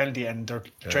should be a penalty, and they're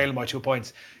trailing by 2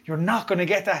 points, you're not going to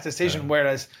get that decision.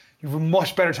 Whereas you have a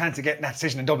much better chance of getting that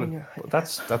decision in Dublin. Well,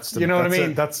 that's you know what I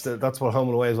mean. That's what home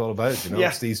and away is all about.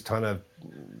 It's these kind of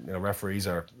referees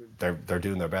are they're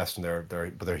doing their best, and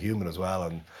they're human as well,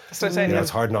 and that's what I'm saying.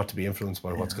 It's hard not to be influenced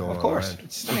by what's going on. Of course, around.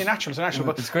 it's only natural. It's natural.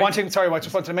 But it's great. one thing, sorry, I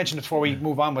just wanted to mention it before we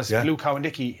move on was Luke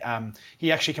Cowan-Dickie.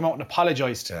 He actually came out and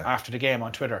apologised after the game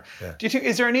on Twitter. Yeah. Do you think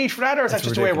is there a need for that, or is that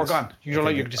just the way we're gone? You don't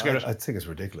like you disagree with it? I think it's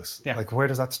ridiculous. Yeah. Like, where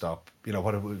does that stop?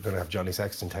 What are we going to have Johnny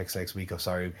Sexton text next week?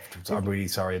 I'm really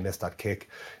sorry I missed that kick.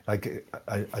 Like,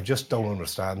 I just don't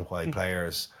understand why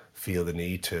players feel the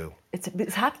need to.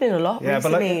 It's happening a lot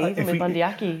recently, even with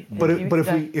Bandiaki. But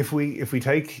if we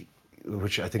take,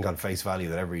 which I think on face value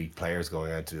that every player is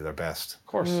going out to do their best. Of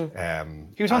course.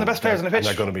 He was one of the best players on the pitch. And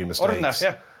they're going to be mistakes. Other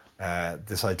than that,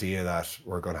 this idea that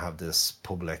we're going to have this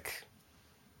public,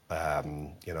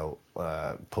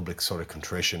 public sort of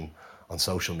contrition on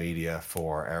social media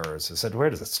for errors. I said, where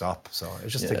does it stop? So I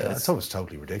just think it's always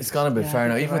totally ridiculous. It's gone a bit far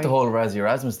now, even with the whole Razzie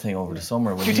Erasmus thing over the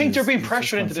summer. Do you think they're being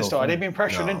pressured into this though? Are they being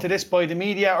pressured into this by the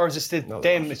media, or is it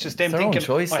them? It's just them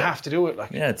thinking, I have to do it.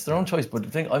 Like, yeah, it's their own choice. But the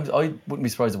thing, I wouldn't be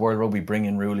surprised if World Rugby bring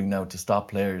in ruling now to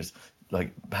stop players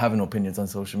like having opinions on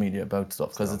social media about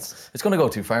stuff, because it's going to go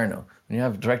too far now. When you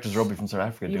have directors of rugby from South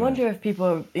Africa, you wonder if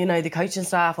people, the coaching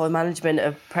staff or management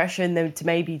are pressuring them to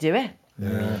maybe do it.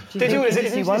 Yeah. They do it. Is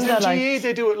it GE?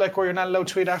 They do it like where you're not allowed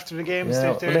to tweet after the games.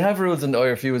 Yeah. They have rules in the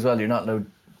IRFU as well. You're not allowed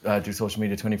to do social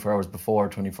media 24 hours before,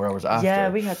 24 hours after. Yeah,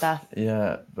 we had that.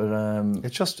 Yeah, but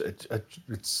it's just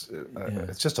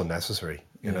unnecessary.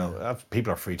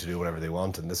 People are free to do whatever they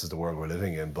want, and this is the world we're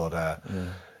living in. But I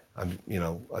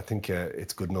think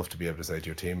it's good enough to be able to say to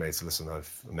your teammates, "Listen,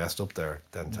 I've messed up there,"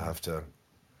 than to have to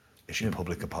issue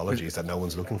public apologies that no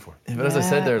one's looking for. But as I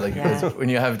said there, when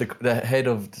you have the head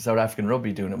of South African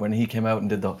rugby doing it, when he came out and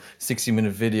did the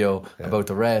 60-minute video about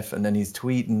the ref, and then he's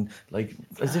tweeting like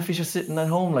as if he's just sitting at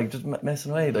home, like just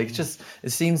messing away. Like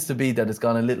it seems to be that it's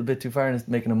gone a little bit too far and it's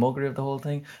making a muggery of the whole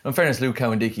thing. And in fairness, Luke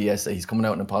Cowan-Dickie, yesterday, he's coming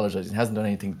out and apologising. He hasn't done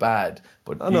anything bad.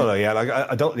 But I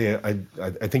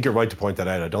think you're right to point that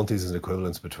out. I don't think there's an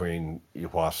equivalence between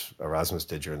what Erasmus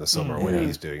did during the summer and what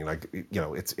he's doing. Like,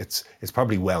 it's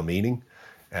probably well-meaning.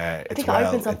 I think it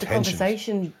opens up the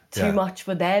conversation too much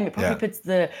for them. It probably puts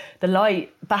the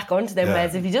light back onto them.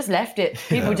 Whereas if you just left it,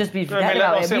 people would just be forgetting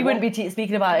about it. We wouldn't be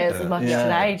speaking about it as much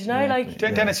today. Do you know? Like,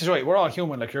 Denis is right. We're all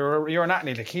human. Like, you're an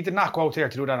athlete. Like, he did not go out there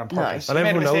to do that on purpose. And he made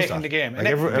a everyone knows mistake that. in the game. Like,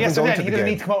 everyone going to the game.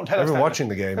 Need to come out and tell us everyone that. watching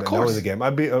the game and knowing the game.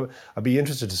 I'd be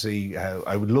interested to see how.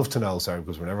 I would love to know. Sorry,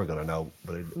 because we're never going to know.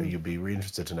 But you'd be really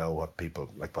interested to know what people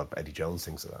like, what Eddie Jones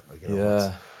thinks of that. Like,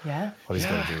 what he's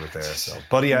going to do with there. So,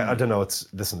 but I don't know.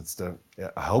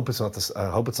 I hope it's not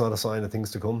a sign of things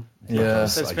to come. Yeah,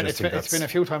 it's been a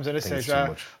few times at this stage.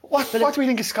 What do we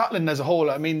think of Scotland as a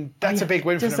whole? I mean, that's a big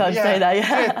win for them. Just say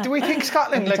that. Do we think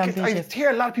Scotland? Like, I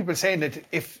hear a lot of people saying that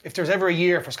if there's ever a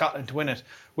year for Scotland to win it,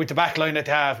 with the back line that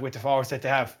they have, with the forwards that they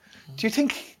have, do you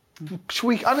think? Should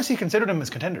we honestly consider them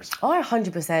as contenders? Oh,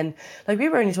 100%. Like, we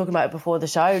were only talking about it before the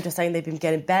show, just saying they've been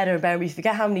getting better and better. We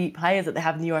forget how many players that they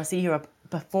have in the URC who are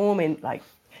performing like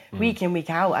week in, week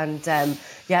out. And I'm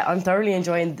thoroughly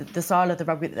enjoying the style of the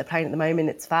rugby that they're playing at the moment.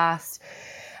 It's fast,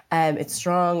 it's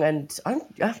strong, and I'm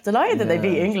delighted that they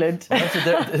beat England.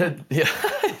 They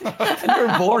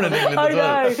were born in England as well.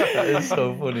 I know. That is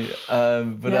so funny.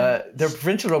 Their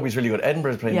provincial rugby is really good.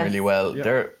 Edinburgh's playing really well.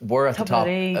 We're at the top.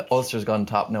 Ulster's gone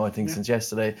top now, I think, since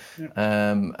yesterday.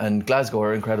 And Glasgow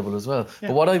are incredible as well.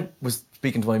 But what I was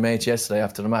speaking to my mates yesterday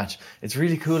after the match, it's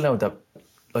really cool now that,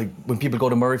 like, when people go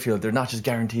to Murrayfield, they're not just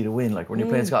guaranteed a win. Like, when you're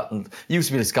playing Scotland, it used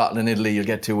to be like Scotland and Italy, you'll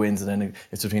get 2 wins and then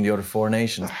it's between the other 4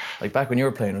 nations. Like, back when you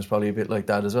were playing, it was probably a bit like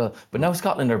that as well. But now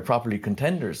Scotland are properly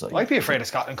contenders. Like, I'd be afraid of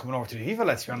Scotland coming over to the EVA,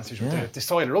 let's be honest with you. The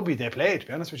style of rugby they play, to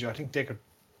be honest with you, I think they could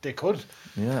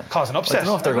cause an upset. I don't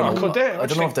know if they're going to. Could they? I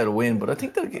don't know if they'll win, but I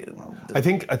think they'll get. I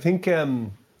think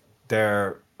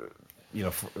they're.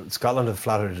 Scotland have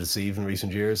flattered to deceive in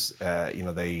recent years.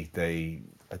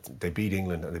 They beat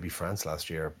England and they beat France last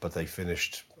year, but they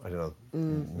finished, I don't know,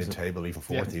 mid-table, even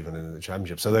fourth, even in the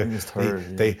championship. So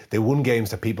they won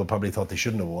games that people probably thought they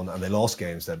shouldn't have won, and they lost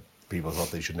games that people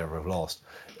thought they should never have lost.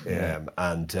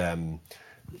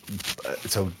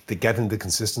 So getting the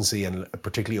consistency, and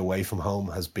particularly away from home,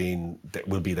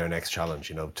 will be their next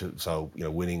challenge.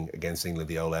 Winning against England,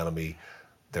 the old enemy,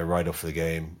 They're right up for the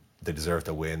game. They deserve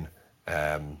to win.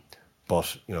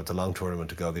 But it's a long tournament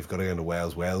to go. They've got to go into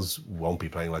Wales. Wales won't be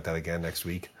playing like that again next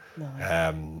week.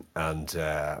 No.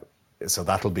 So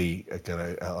that'll be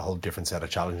a whole different set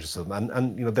of challenges to them.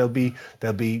 And there'll be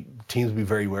teams will be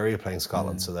very wary of playing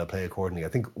Scotland, so they'll play accordingly. I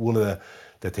think one of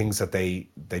the things that they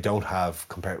don't have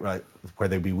where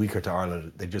they'd be weaker to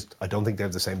Ireland, I don't think they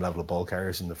have the same level of ball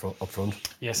carriers in the up front.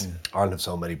 Yes. Ireland have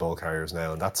so many ball carriers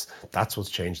now, and that's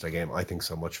what's changed their game, I think,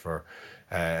 so much for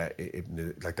they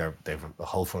have a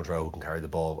whole front row who can carry the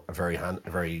ball, very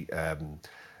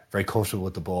comfortable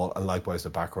with the ball, and likewise the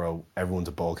back row, everyone's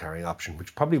a ball carrying option,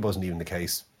 which probably wasn't even the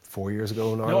case 4 years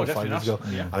ago in Ireland, 5 years ago.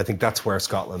 Yeah. And I think that's where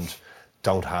Scotland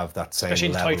don't have that same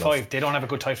especially level. Especially in tight 5, they don't have a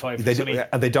good tight 5.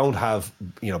 And they don't have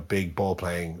big ball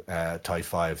playing tight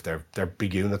 5. They're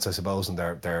big units, I suppose, and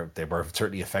they were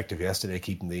certainly effective yesterday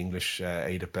keeping the English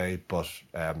 8 at bay. But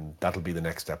that'll be the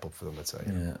next step up for them, I'd say.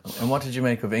 Yeah. And what did you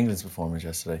make of England's performance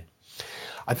yesterday?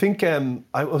 I think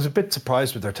I was a bit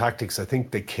surprised with their tactics. I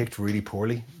think they kicked really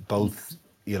poorly. Both,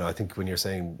 I think when you're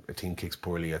saying a team kicks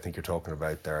poorly, I think you're talking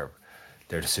about their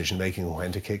decision making and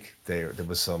when to kick. There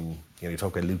was some, you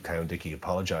talk about Luke Cowan-Dickey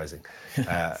apologising,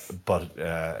 but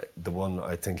the one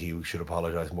I think he should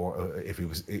apologise more if he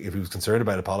was concerned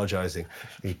about apologising.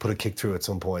 He put a kick through at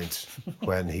some point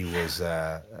when he was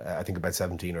I think about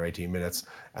 17 or 18 minutes,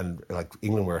 and like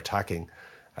England were attacking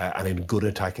and in good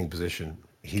attacking position.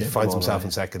 He finds himself in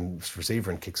second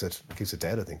receiver and kicks it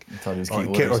dead, I think. I thought he was or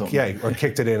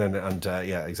kicked it in and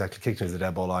exactly, kicked it into the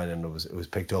dead ball line, and it was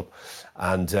picked up.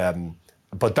 And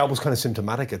but that was kind of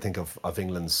symptomatic, I think, of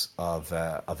England's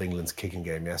kicking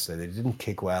game yesterday. They didn't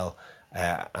kick well,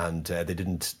 and they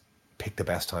didn't pick the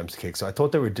best times to kick. So I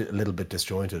thought they were a little bit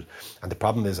disjointed. And the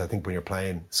problem is, I think when you're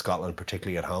playing Scotland,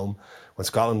 particularly at home, when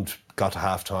Scotland got to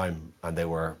half time and it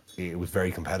was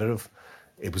very competitive,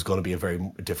 it was going to be a very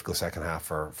difficult second half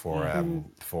for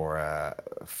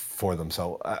them.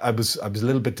 So I was a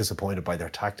little bit disappointed by their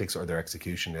tactics or their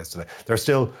execution yesterday. They're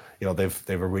still, they've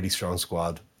a really strong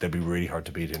squad. They'll be really hard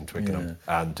to beat in Twickenham,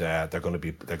 and they're going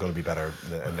to be better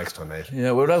next time out.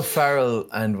 Yeah, without Farrell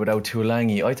and without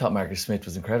Tuolangi, I thought Marcus Smith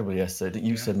was incredible yesterday.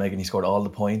 You said, Megan, he scored all the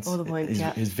points. All the points.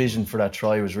 His vision for that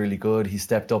try was really good. He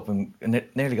stepped up and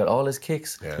nearly got all his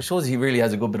kicks. Yeah. It shows he really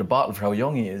has a good bit of bottle for how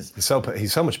young he is.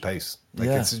 He's so much pace.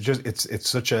 It's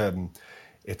such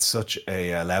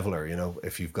a leveler.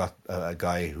 If you've got a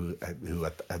guy who's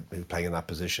playing in that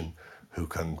position, who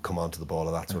can come onto the ball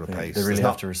at that sort of pace. They really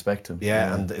have to respect him.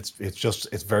 Yeah, and it's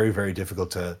very, very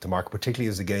difficult to mark, particularly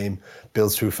as the game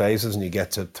builds through phases and you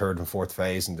get to third and fourth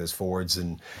phase and there's forwards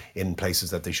in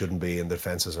places that they shouldn't be and the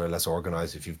defences are less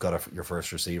organised. If you've got your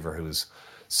first receiver who is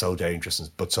so dangerous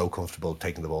but so comfortable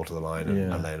taking the ball to the line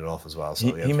and laying it off as well.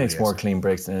 So he makes more clean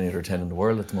breaks than any other 10 in the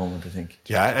world at the moment, I think.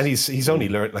 Yeah, and he's only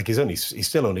he's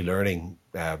still only learning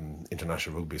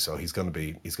international rugby, so he's going to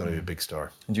be a big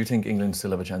star. And do you think England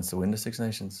still have a chance to win the Six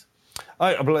Nations?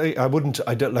 I wouldn't.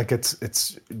 I don't like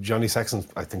it's Johnny Sexton,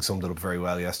 I think, summed it up very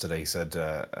well yesterday. He said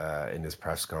in his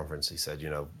press conference, he said,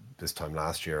 this time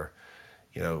last year,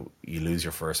 you lose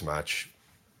your first match,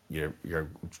 your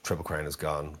Triple Crown is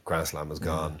gone, Grand Slam is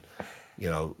gone.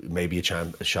 Maybe a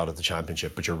shot at the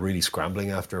championship, but you're really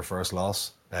scrambling after a first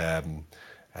loss.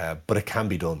 But it can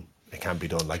be done. It can be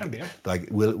done.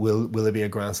 Will there be a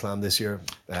Grand Slam this year?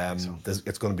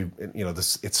 It's going to be.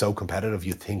 It's so competitive.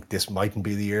 You think this mightn't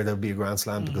be the year there'll be a Grand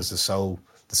Slam because there's so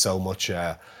much.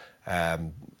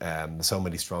 So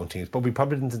many strong teams, but we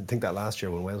probably didn't think that last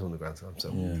year when Wales won the Grand Slam. So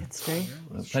that's true.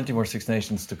 Plenty more Six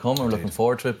Nations to come. We're looking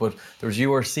forward to it. But there's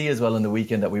URC as well on the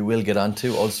weekend that we will get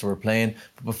onto. Ulster were playing,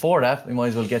 but before that, we might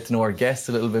as well get to know our guests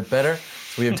a little bit better.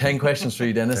 So we have 10 questions for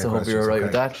you, Denis. I hope you're all right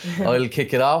with that. I'll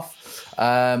kick it off.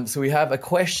 So we have a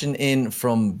question in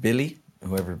from Billy,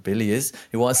 whoever Billy is,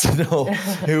 who wants to know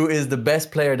who is the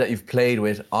best player that you've played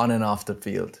with on and off the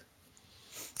field.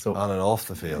 So, on and off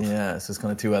the field. Yeah, so it's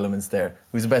kind of two elements there.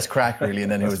 Who's the best crack, really,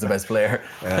 and then who's the best player.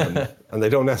 And they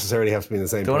don't necessarily have to be the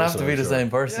same person. Don't have to be the same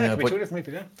person. Yeah, put you on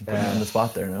the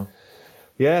spot there now.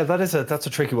 Yeah, that's a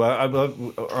tricky one. I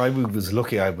was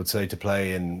lucky, I would say, to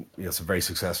play in some very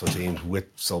successful teams with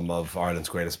some of Ireland's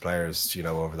greatest players.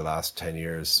 Over the last 10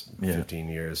 years, 15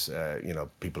 years.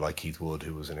 People like Keith Wood,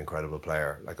 who was an incredible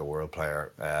player, like a world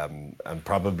player, and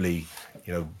probably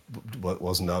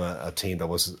wasn't on a team that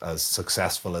was as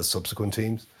successful as subsequent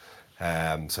teams.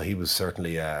 So he was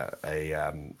certainly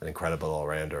an incredible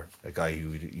all-rounder, a guy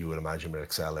who you would imagine would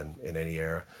excel in any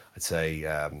era. I'd say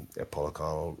Paul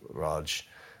O'Connell, Rog,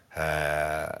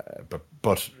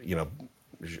 but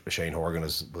Shane Horgan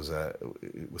was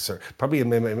probably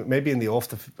maybe in the off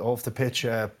the pitch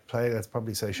play. I'd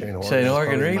probably say Shane Horgan. Shane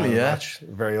Horgan, really, yeah.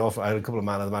 Very often. I had a couple of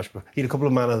man of the match. He had a couple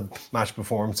of man of the match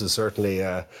performances, certainly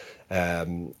off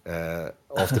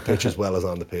the pitch as well as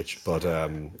on the pitch. But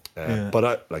I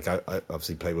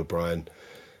obviously played with Brian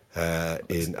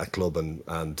at club and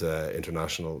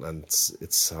international, and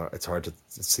it's hard to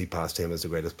see past him as the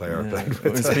greatest player I've played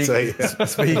with. I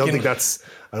don't think that's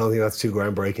too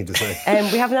groundbreaking to say.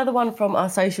 We have another one from our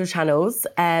social channels.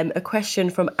 A question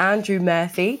from Andrew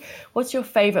Murphy. What's your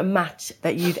favourite match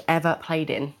that you've ever played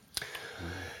in?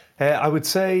 I would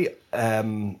say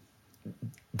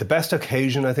the best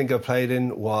occasion I think I played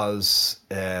in was,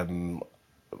 and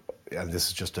this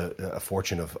is just a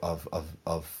fortune of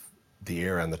the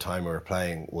era and the time we were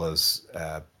playing, was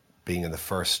being in the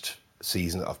first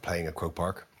season of playing at Croke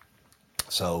Park.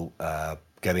 So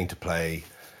getting to play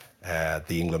the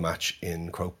England match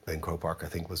in Croke Park, I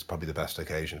think, was probably the best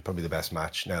occasion, probably the best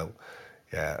match. Now,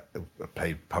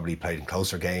 probably played in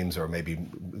closer games, or maybe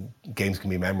games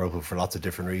can be memorable for lots of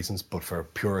different reasons, but for a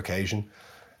pure occasion,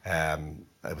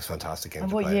 it was a fantastic game to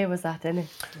play. And what year was that,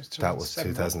 Dennis? That was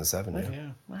 2007,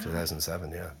 Yeah. Wow. 2007,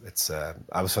 yeah.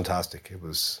 I was fantastic. It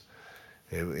was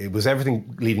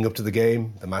everything leading up to the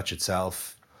game, the match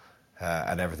itself,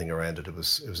 and everything around it. It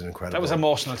was an incredible. That was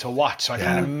emotional to watch. I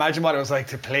can't imagine what it was like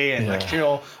to play in. Like,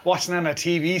 watching on a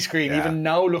TV screen. Even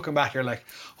now, looking back, you're like,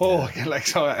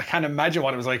 so I can't imagine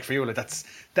what it was like for you. Like, that's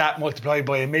that multiplied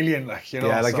by a million. Like,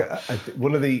 Yeah, like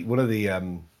one of the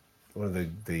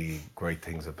great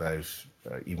things about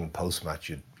even post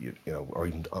match, or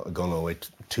even going away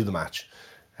to the match.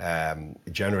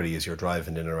 Generally, as you're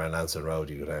driving in and around Lansdowne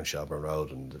Road, you go down Shelburne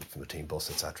Road and from the team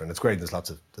bus, etc. And it's great. There's lots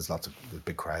of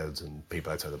big crowds and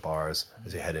people outside the bars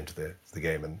as you head into the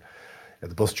game. And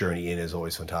the bus journey in is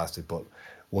always fantastic. But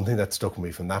one thing that stuck with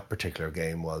me from that particular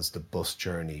game was the bus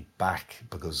journey back,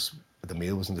 because the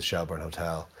meal was in the Shelburne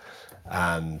Hotel,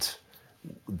 and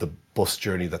the bus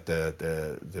journey that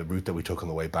the route that we took on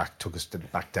the way back took us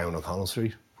back down O'Connell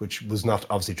Street, which was not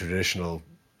obviously traditional.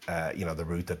 The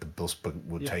route that the bus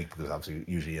would take, because obviously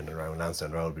usually in and around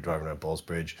Lansdowne Road, we'd be driving around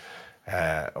Ballsbridge,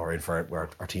 or in where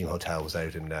our team hotel was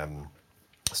out in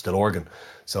Stillorgan.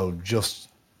 So just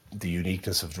the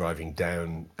uniqueness of driving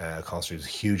down O'Connell Street, there's a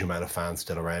huge amount of fans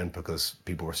still around because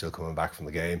people were still coming back from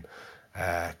the game,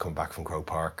 coming back from Croke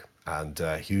Park, and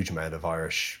a huge amount of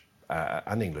Irish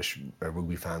and English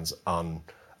rugby fans on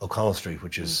O'Connell Street,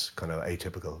 which is kind of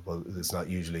atypical. Well, it's not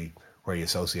usually where you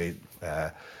associate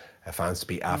fans to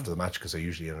be after the match, because they're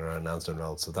usually in and around Lansdowne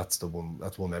Road. So that's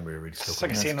one memory really stuck. It's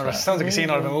like sounds like a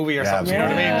scene out of a movie or something. You know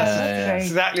what I mean? That's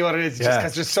exactly what it is. Just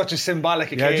because it's such a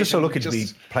symbolic occasion. Yeah, just so lucky to be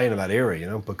playing in that era,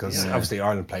 because obviously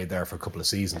Ireland played there for a couple of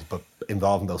seasons, but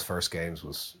involved in those first games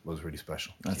was really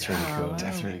special. That's really cool. Wow.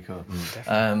 That's really cool.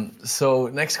 So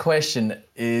next question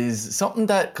is something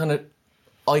that kind of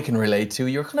I can relate to.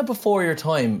 You're kind of before your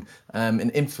time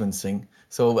in influencing.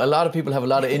 So a lot of people have a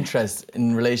lot of interest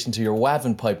in relation to your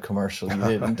Wavin Pipe commercial you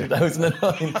did in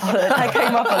 2009. That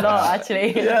came up a lot,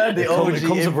 actually. Yeah, it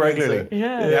comes up regularly.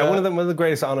 Yeah. One of the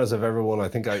greatest honours I've ever won. I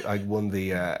think I won the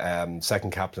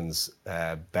second captain's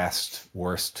best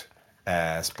worst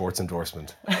sports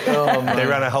endorsement. Oh, they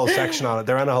ran a whole section on it.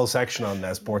 They ran a whole section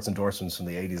on sports endorsements from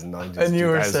the 80s and 90s. And you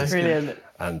were brilliant.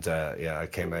 And I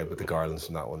came out with the garlands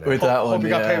from that one. With that one, hope you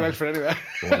got paid out for it anyway.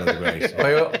 One of the great.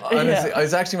 Honestly, it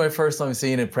was actually my first time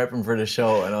seeing it, prepping for the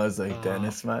show, and I was like,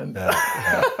 Dennis, man.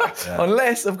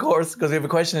 Unless, of course, because we have a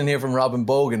question in here from Robin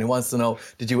Bogan who wants to know: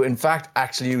 did you in fact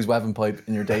actually use Wavin Pipe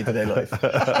in your day-to-day life?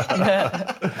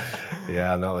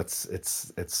 Yeah, no, it's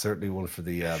certainly one for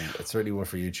the it's certainly one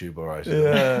for YouTube, all right.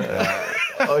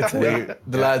 I'd say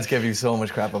the lads gave you so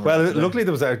much crap. Luckily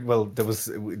there was it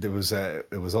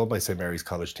was all my St Mary's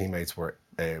College teammates were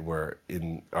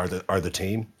in the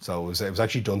team, so it was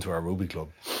actually done through our rugby club.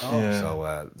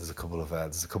 So there's a couple of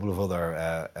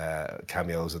other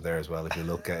cameos in there as well if you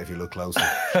look closely.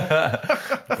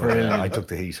 I took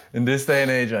the heat. In this day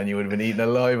and age, and you would have been eaten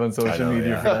alive on social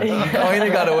media for that. You kind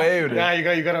of got away with it. Yeah,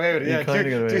 you got away with it. Yeah.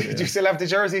 Do you still have the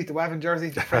jersey, the Wavin jersey,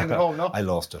 the friend at home? No, I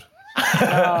lost it.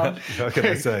 What can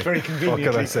I say? Very convenient.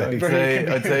 What can I say?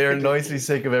 I'd say you're nicely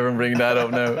sick of everyone bringing that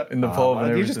up now in the pub.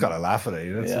 And you just got to laugh at it.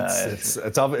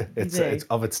 It's of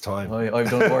its time. I've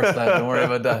done worse, lad. Don't worry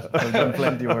about that. I've done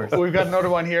plenty worse. We've got another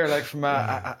one here, like from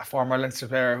a former Leinster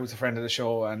player who's a friend of the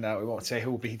show, and we won't say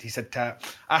who, but he said,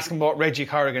 ask him about Reggie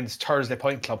Corrigan's Thursday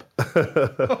Pint Club.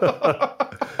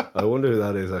 I wonder who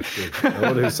that is, actually. I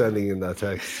wonder who's sending in that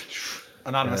text.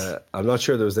 Anonymous. I'm not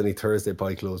sure there was any Thursday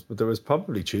pint clubs, but there was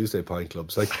probably Tuesday pint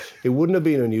clubs. Like, it wouldn't have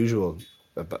been unusual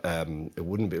it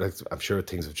wouldn't be like, I'm sure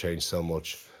things have changed so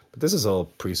much, but this is all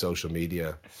pre-social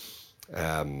media.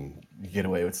 You get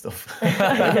away with stuff.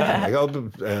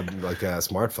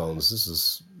 Smartphones. This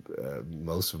is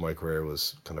most of my career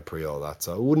was kind of pre all that,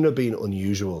 so it wouldn't have been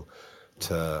unusual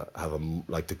to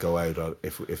have to go out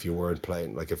if you weren't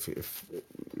playing. Like if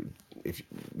you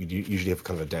usually have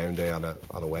kind of a down day on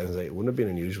a Wednesday, it wouldn't have been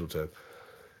unusual to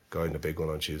go in a big one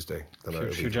on Tuesday.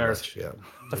 Few jars. Yeah.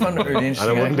 I found it really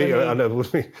interesting. And it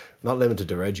wouldn't be not limited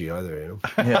to Reggie either,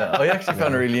 Yeah, I actually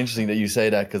found it really interesting that you say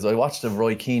that, because I watched a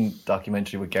Roy Keane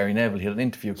documentary with Gary Neville. He had an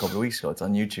interview a couple of weeks ago. It's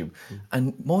on YouTube,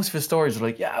 and most of his stories were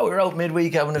like, "Yeah, we were out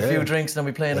midweek having a few drinks, and then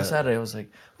we play on a Saturday." I was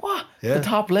like, "What? The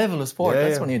top level of sport?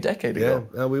 That's only a decade ago."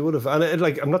 Yeah, we would have. And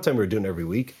I'm not saying we were doing it every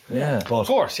week. Yeah, but, of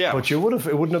course, yeah. But you would have.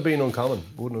 It wouldn't have been uncommon.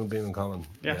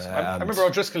 Yes, I remember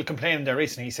O'Driscoll complaining there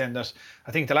recently. He said that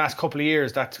I think the last couple of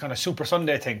years, that kind of Super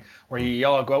Sunday thing where you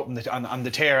all go out on the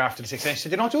tear after the Six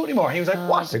Nations, they don't do it anymore. And he was like,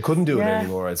 "What?" They couldn't do it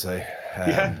anymore. I'd say.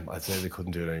 I'd say they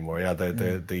couldn't do it anymore. Yeah,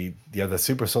 the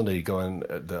Super Sunday, you go in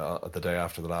the day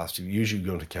after the last. You usually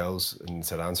go into Kells in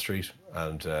St Anne Street,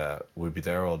 and we'd be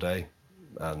there all day,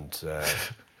 and.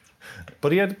 But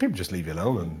people just leave you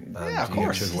alone, and of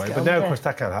course. But now, of course,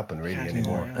 that can't happen really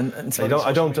anymore. And so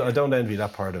I don't envy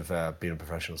that part of being a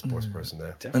professional sports person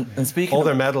now. And speaking all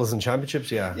their medals and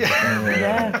championships, It's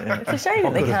a shame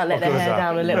that they can't let their hair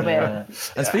down a little bit.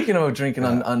 And speaking about drinking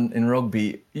in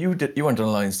rugby, you weren't on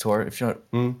a Lions tour. If you're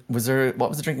not, what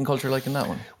was the drinking culture like in that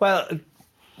one? Well, the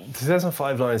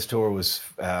 2005 Lions tour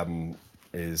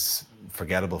is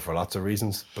forgettable for lots of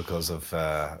reasons because of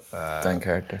Dan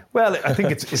Carter. Well, I think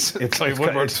it's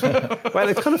Woodward. Well,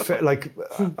 it's kind of like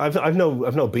I've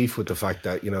no beef with the fact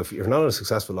that if you're not on a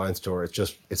successful Lions tour,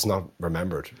 it's not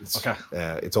remembered.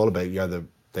 It's all about you either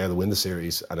win the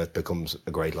series and it becomes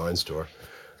a great Lions tour,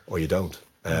 or you don't.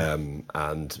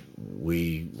 And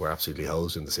we were absolutely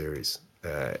hosed in the series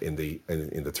in the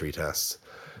three tests.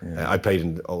 I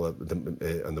played on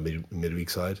the midweek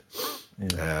side.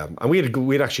 And we had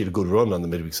actually a good run on the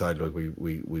midweek side. Like we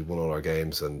won all our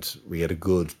games, and we had a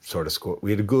good sort of score. We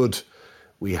had a good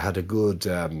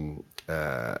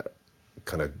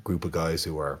kind of group of guys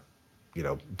who were,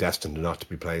 destined not to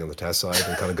be playing on the test side,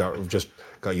 and kind of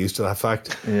got used to that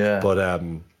fact. Yeah.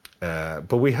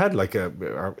 But we had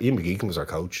Ian McGeechan was our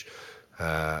coach.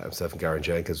 Himself and Garen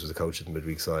Jenkins was the coach at the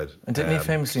midweek side. And didn't he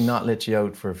famously not let you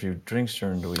out for a few drinks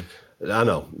during the week?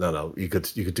 No. You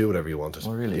could do whatever you wanted.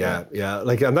 Oh, really? Yeah.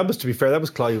 And that was, to be fair, that was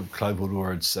Clive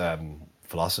Woodward's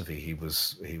philosophy. He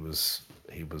wasn't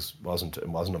a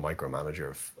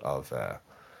micromanager of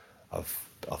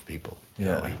people.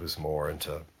 He was more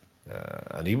into.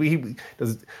 And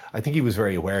I think he was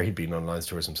very aware. He'd been on Lions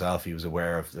tours himself. He was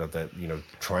aware of that.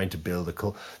 Trying to build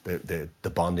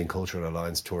the bonding culture on a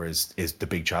Lions tour is the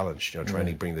big challenge. Trying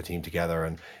to bring the team together,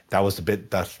 and that was the bit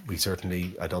that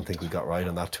I don't think we got right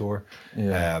on that tour.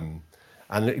 Yeah.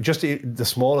 And just the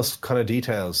smallest kind of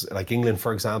details, like England,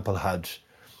 for example, had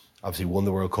obviously won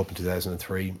the World Cup in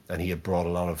 2003, and he had brought a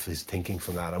lot of his thinking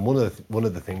from that. And one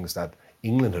of the things that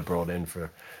England had brought in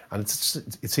and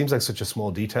it seems like such a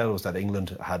small detail, was that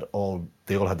England all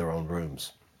had their own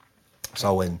rooms.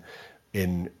 So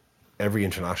in every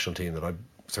international team that or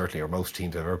most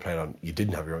teams I've ever played on, you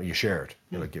didn't have your own. You shared,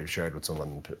 you shared with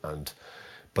someone,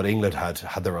 but England had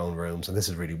their own rooms, and this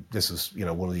is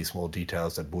one of these small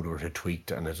details that Woodward had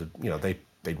tweaked, and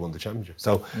they'd won the championship.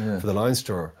 So for the Lions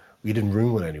tour, we didn't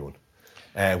room with anyone.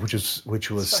 Which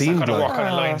seemed like work on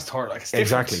a Lions tour, it's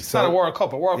exactly. It's not a World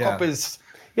Cup. A World Cup is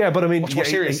but I mean, much more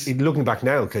serious. Looking back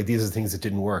now, okay, these are the things that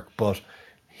didn't work. But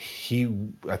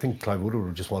I think Clive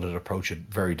Woodward just wanted to approach it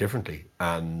very differently.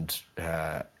 And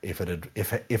if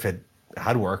it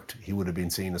had worked, he would have been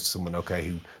seen as someone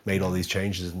who made all these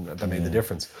changes and that made the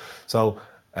difference. So,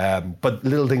 but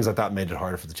little things like that made it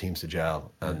harder for the teams to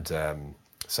gel. And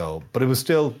but it was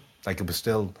still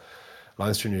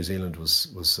Lions tour New Zealand was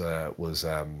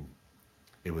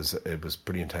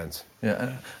pretty intense.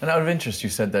 Yeah, and out of interest, you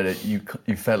said that you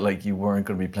felt like you weren't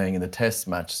going to be playing in the test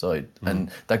match side, and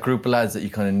that group of lads that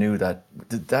you kind of knew,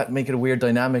 did that make it a weird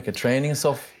dynamic at training and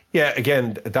stuff? Yeah,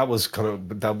 again, that was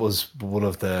one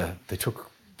of the they took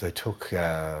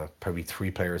probably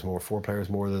 4 players more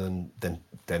than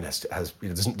has.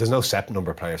 There's no set number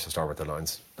of players to start with that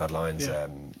Lions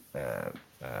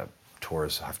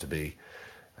tours have to be.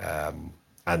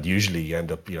 And usually you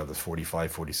end up, there's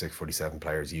 45, 46, 47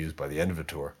 players used by the end of a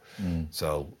tour.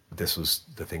 So the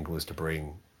thing was to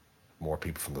bring more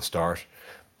people from the start.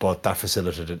 But that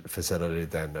facilitated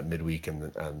then at midweek and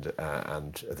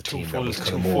the team that was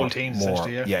kind of more. Full teams,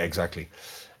 essentially, yeah, exactly.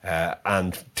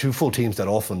 And 2 full teams that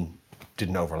often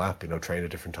didn't overlap. Train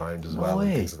at different times as well, way.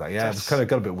 and things like that. Yeah, it was kind of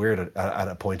got a bit weird at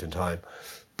a point in time,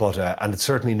 but and it's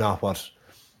certainly not what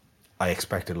I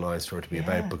expected Lions Tour to be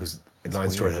about, because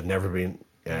Lions Tour had never been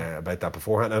about that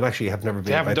beforehand, and actually have never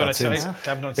been about that since.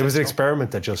 It was an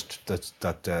experiment that just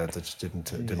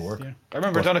didn't work. Yeah. I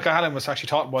remember Donnacha Hallam was actually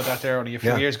talking about that there only a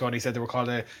few years ago, and he said they were called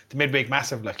the midweek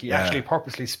massive. Like he actually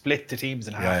purposely split the teams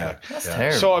in half. That's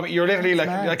terrible. So I mean, you're literally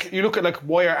like you look at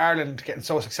why are Ireland getting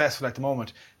so successful at the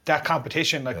moment? That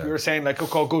competition, we were saying, look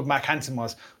how good Mack Hansen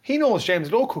was. He knows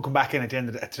James Lowe could come back in at the end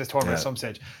of this tournament at some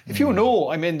stage. If you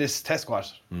know I'm in this test squad,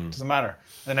 it doesn't matter.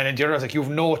 And then in the others, you have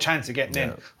no chance of getting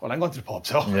in. Well, I'm going to the pub,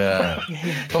 so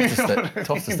Tough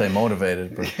to stay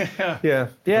motivated. But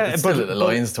It's still at the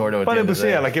Lions Tour, though. But it was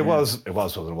it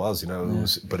was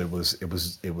what it was. It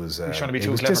was trying to be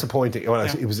too clever. disappointing. Well,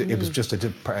 it was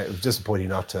disappointing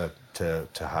not to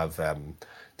have.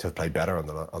 To have played better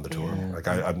on the tour. Like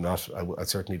I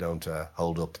certainly don't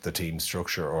hold up the team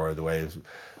structure or the way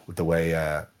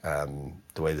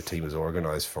the team is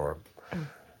organised for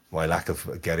my lack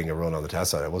of getting a run on the test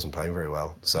side. I wasn't playing very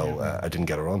well, so I didn't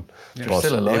get a run. But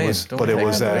still a Lions,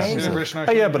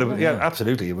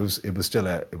 absolutely. It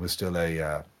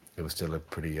was still a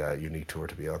pretty unique tour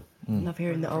to be on. Love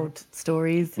hearing the old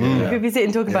stories. We could be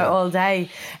sitting talking about all day.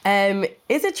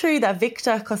 Is it true that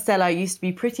Victor Costello used to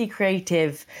be pretty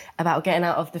creative about getting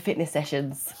out of the fitness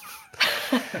sessions?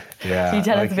 Yeah. Can you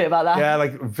tell us a bit about that?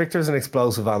 Yeah, Victor's an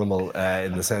explosive animal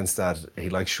in the sense that he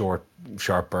likes short,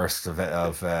 sharp bursts of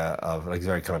he's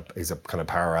he's a kind of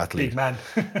power athlete. Big man.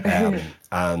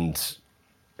 And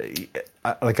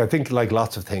I think like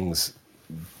lots of things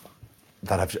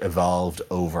that have evolved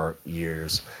over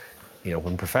years.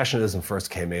 When professionalism first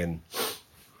came in,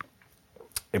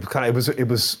 obviously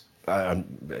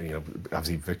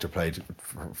Victor played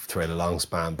throughout a long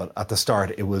span, but at the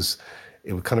start it was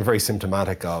kind of very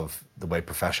symptomatic of the way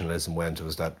professionalism went. It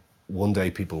was that one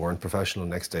day people weren't professional,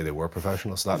 next day they were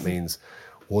professional. So that means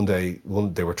one day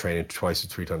they were training twice or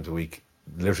three times a week.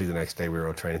 Literally the next day we were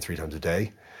all training 3 times a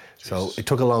day. Jeez. So it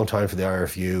took a long time for the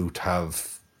IRFU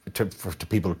for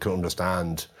people to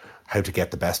understand how to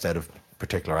get the best out of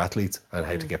particular athletes and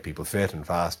how to get people fit and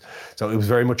fast. So it was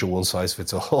very much a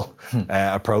one-size-fits-all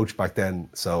approach back then.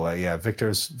 So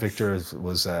Victor's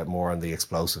was more on the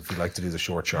explosive. He liked to do the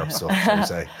short, sharp stuff, shall we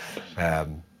say.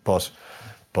 But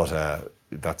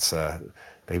that's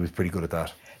he was pretty good at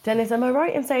that. Denis, am I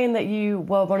right in saying that you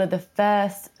were one of the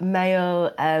first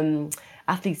male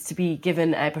athletes to be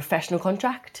given a professional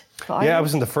contract? Yeah, I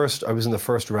was in the first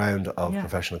round of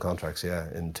professional contracts. Yeah,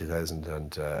 in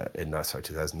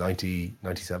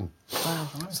 1997. Wow,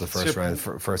 so the first round,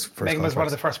 first. Megan was one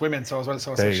of the first women, so as well.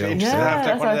 So it's actually interesting to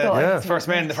have one of the first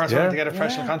men, the first woman to get a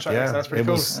professional contract. Yeah, so that's pretty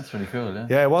cool. That's pretty cool. Yeah.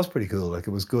 Yeah, it was pretty cool. Like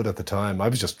it was good at the time. I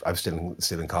was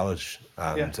still in college,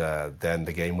 and then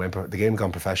the game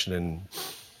gone professional in.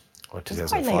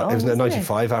 2005. It was in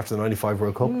 95 after the 95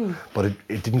 World Cup, but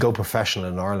it didn't go professional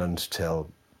in Ireland till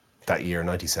that year,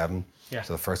 97. Yeah.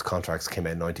 So the first contracts came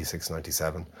in 96,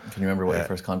 97. Can you remember what your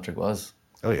first contract was?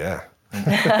 Oh yeah.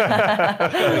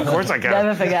 Of course I can.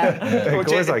 Never forget. Of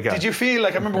course I can. Did you feel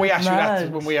like, I remember we asked you that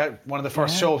when we had one of the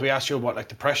first shows, we asked you about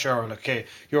the pressure, or okay,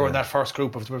 you're in that first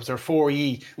group of, there 4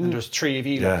 E and there's 3 of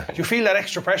you. Do you feel that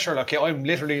extra pressure? I'm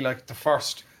literally the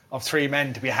first of 3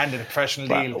 men to be handed a professional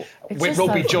deal with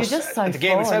rugby. The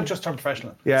game itself just turned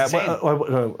professional. Yeah,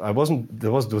 I wasn't. There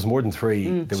was more than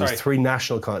 3. There was 3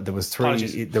 national. There was 3.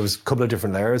 Apologies. There was a couple of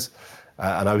different layers,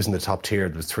 and I was in the top tier.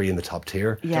 There was 3 in the top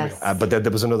tier. Yes. But then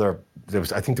there was another.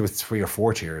 I think there was 3 or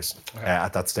 4 tiers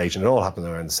at that stage, and it all happened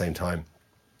around the same time.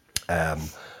 And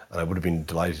I would have been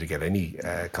delighted to get any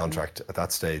contract at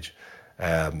that stage,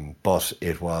 but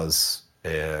it was.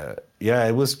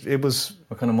 It was.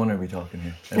 What kind of money are we talking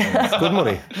here? Good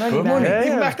money. Good money. Yeah,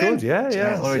 it was good.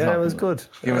 Yeah, it was good.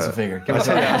 Give us a figure. I'll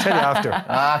tell you after.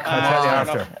 I'll tell you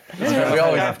after. We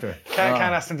always after. Can't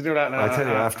ask them to do that now. I'll tell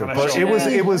you after. But it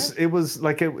was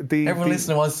like everyone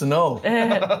listening wants to know.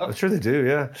 I'm sure they do.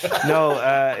 Yeah. No,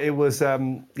 it was. There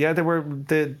were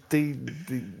the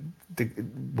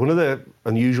one of the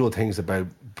unusual things about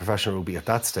professional rugby at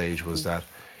that stage was that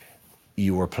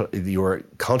you were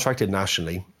contracted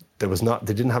nationally. They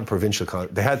didn't have provincial.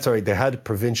 They had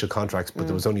provincial contracts, but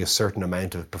there was only a certain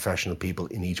amount of professional people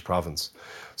in each province.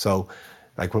 So,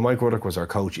 like when Mike Ruddock was our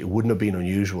coach, it wouldn't have been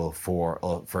unusual for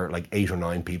like 8 or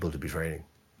 9 people to be training,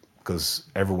 because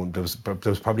there was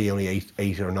probably only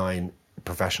 8 or 9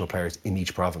 professional players in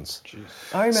each province.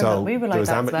 Jeez. I remember we were like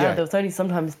that as well. There was only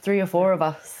sometimes 3 or 4 of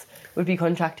us. would be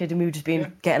contracted, and we would just be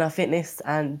getting our fitness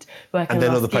and working And then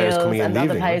on our other players skills, coming in and leaving,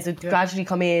 other players would gradually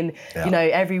come in. Yeah. You know,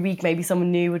 every week maybe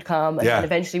someone new would come, and then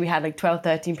eventually we had like 12,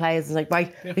 13 players. And like,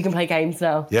 right, we can play games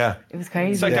now. Yeah. It was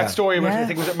crazy. It's like that story with, I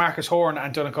think it was at Marcus Horn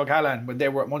and Donegal Gallen when they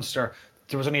were at Munster.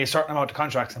 There was only a certain amount of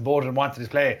contracts, and both of them wanted to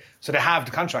play, so they have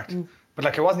the contract. But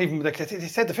like, it wasn't even like they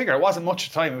said the figure. It wasn't much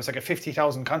at the time. It was like a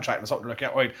 50,000 contract or something. Like, yeah,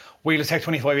 right, we'll just take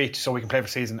 25 each so we can play for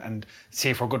the season and see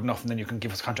if we're good enough, and then you can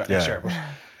give us a contract next year. But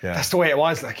that's the way it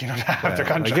was. Like, you know, to have their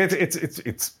contract. Like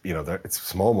it's you know, it's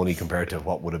small money compared to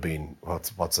what would have been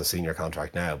what's a senior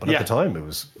contract now. But at the time, it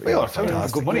was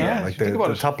fantastic. Good money. Like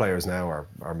the top players now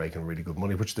are making really good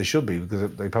money, which they should be,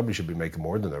 because they probably should be making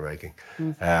more than they're making.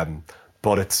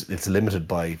 But it's limited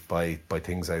by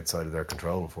things outside of their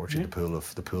control. Unfortunately,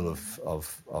 the pool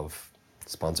of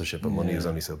sponsorship and money is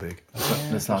only so big.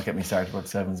 Let's not get me started about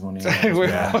Sevens money.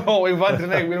 We'll move on to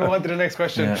the next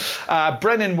question.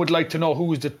 Brennan would like to know who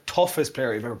was the toughest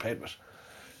player you've ever played with.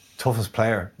 Toughest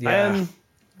player? Yeah.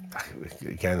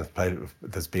 Again,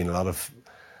 there's been a lot of.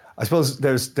 I suppose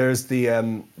there's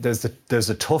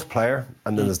the tough player,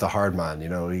 and then there's the hard man. You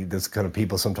know, there's kind of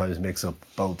people sometimes mix up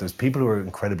both. There's people who are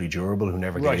incredibly durable who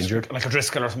never get injured, like a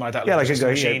Driscoll or something like that. Yeah, like a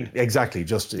machine. Exactly.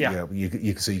 Just you know, you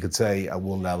could say at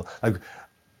one level. Like,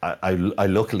 I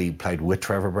luckily played with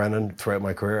Trevor Brennan throughout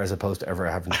my career, as opposed to ever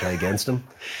having to play against him,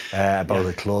 both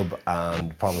at club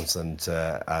and province and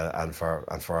for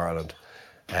Ireland.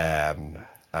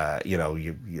 You know,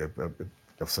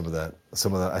 of some of the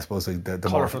I suppose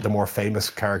the more famous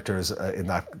characters in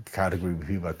that category would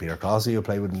be people like Peter Cossie, who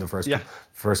played with in the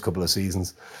first couple of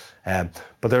seasons. But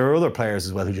there are other players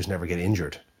as well who just never get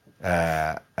injured,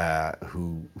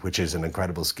 which is an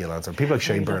incredible skill answer. People like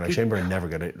Shane Byrne. Shane Byrne never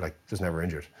get it, just never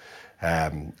injured.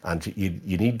 And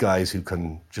you need guys who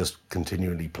can just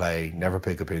continually play, never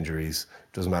pick up injuries.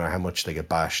 Doesn't matter how much they get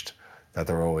bashed, that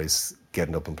they're always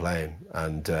getting up and playing.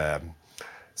 And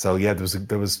so yeah,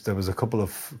 there was a couple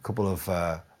of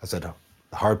I said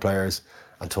hard players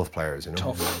and tough players. You know,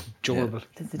 tough, durable.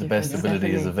 The best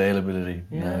ability is availability.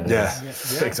 Yeah,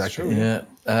 exactly.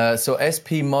 Yeah. So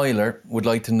SP Myler would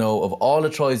like to know, of all the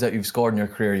tries that you've scored in your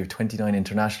career, you've 29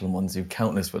 international ones, you've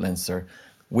countless with Leinster.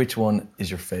 Which one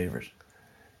is your favourite?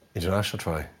 International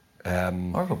try.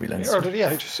 Or could be Leinster. Or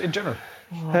just in general.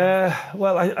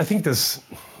 Well, I think there's,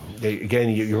 again,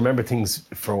 you remember things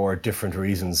for different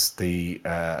reasons.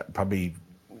 Probably,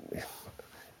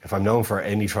 if I'm known for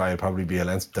any try, it'd probably be the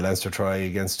Leinster try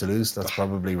against Toulouse. That's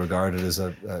probably regarded as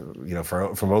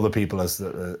from other people as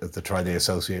the try they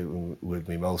associate with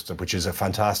me most, which is a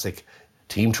fantastic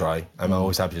team try. I'm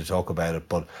always happy to talk about it,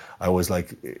 but I always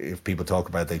like, if people talk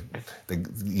about it,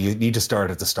 you need to start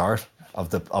at the start of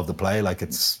the play. Like,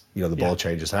 it's, you know, the ball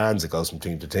changes hands, it goes from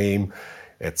team to team.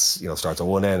 It's, you know, starts at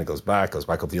one end, it goes back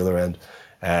up the other end.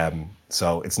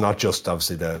 So it's not just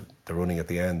obviously the running at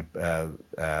the end.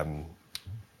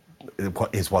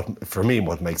 Is what, for me,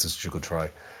 what makes it such a good try.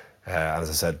 And as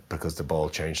I said, because the ball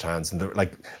changed hands, and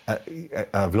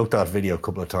I've looked at video a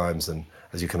couple of times, and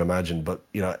as you can imagine, but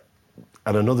you know,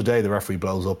 and another day the referee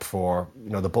blows up for, you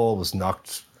know, the ball was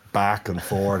knocked back and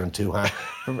forward and two hands,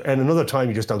 and another time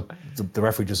you just don't, the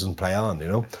referee just doesn't play on, you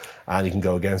know, and you can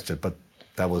go against it. But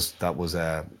that was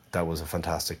a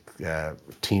fantastic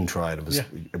team try, and it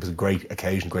was a great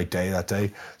occasion, great day that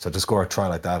day. So to score a try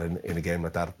like that in a game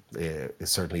like that, it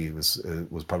certainly was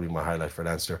probably my highlight for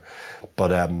Leinster.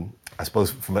 But I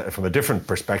suppose from a different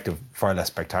perspective, far less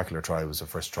spectacular try was the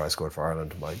first try I scored for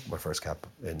Ireland, my first cap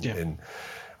in.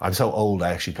 I'm so old,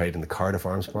 I actually played in the Cardiff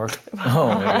Arms Park. Oh,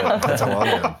 yeah. That's how old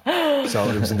I am. So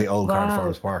it was in the old Cardiff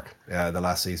Arms Park, the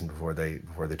last season before they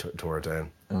tore it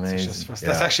down. Amazing.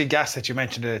 That's actually gas that you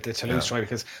mentioned the Toulouse try,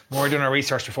 because when we were doing our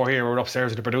research before here, we were upstairs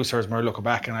with the producers and we were looking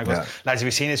back, and I goes, lads, have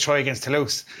you seen his try against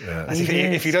Toulouse? As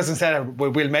if he doesn't say that,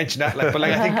 we'll mention that. Like, but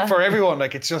like, I think for everyone,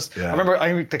 like, it's just, I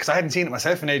remember, because I hadn't seen it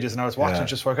myself in ages, and I was watching it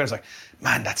just for, I was like,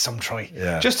 man, that's some try.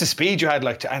 Just the speed you had,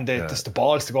 like, and just the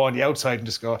balls to go on the outside and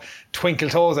just go twinkle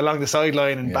toes along the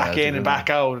sideline and back in and back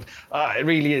out. It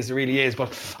really is.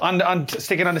 But on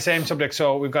sticking on the same subject,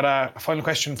 so we've got a final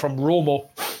question from Romo,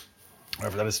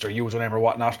 whatever that is, their username or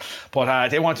whatnot. But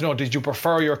they want to know, did you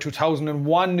prefer your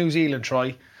 2001 New Zealand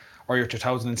try or your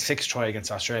 2006 try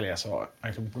against Australia? So I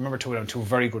can remember two of them, two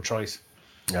very good tries.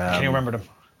 Can you remember them?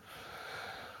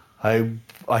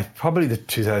 I probably the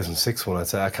 2006 one, I'd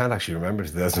say. I can't actually remember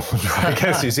 2001 try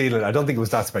against New Zealand. I don't think it was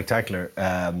that spectacular,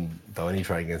 though any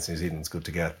try against New Zealand is good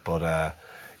to get. But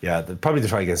probably the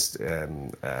try against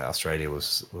Australia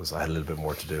was I had a little bit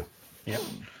more to do. Yeah.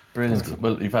 Brilliant.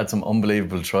 Well, you've had some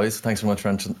unbelievable tries. Thanks very much for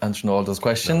answering all those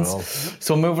questions.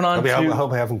 So moving on I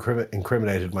hope I haven't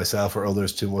incriminated myself or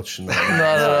others too much.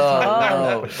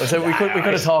 No. So we could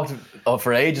have talked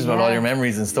for ages about all your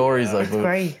memories and stories. That's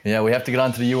great. Yeah, we have to get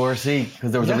on to the URC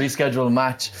because there was a rescheduled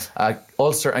match.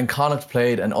 Ulster and Connacht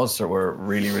played, and Ulster were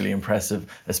really, really impressive,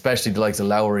 especially the likes of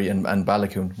Lowry and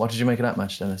Ballycoon. What did you make of that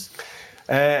match, Denis?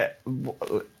 I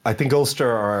think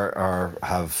Ulster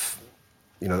have...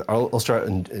 Ulster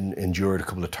endured a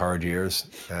couple of tired years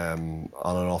on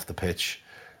and off the pitch,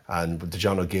 and with the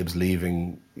John O'Gibbs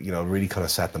leaving, really kind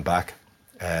of set them back,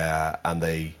 and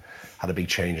they had a big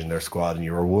change in their squad, and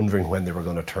you were wondering when they were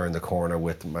going to turn the corner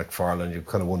with McFarlane. You're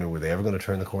kind of wondering, were they ever going to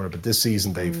turn the corner? But this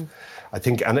season I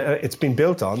think, and it's been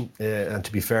built on, and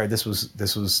to be fair, this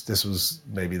was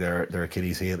maybe their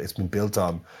Achilles heel. It's been built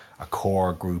on a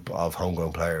core group of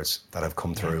homegrown players that have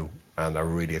come through and are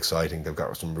really exciting. They've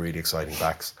got some really exciting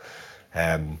backs.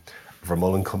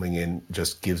 Vermeulen coming in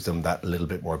just gives them that little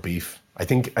bit more beef. I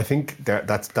think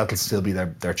that'll still be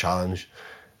their challenge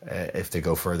if they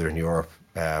go further in Europe.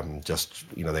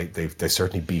 They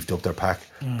certainly beefed up their pack.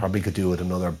 Probably could do with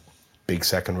another big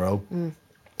second row.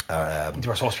 They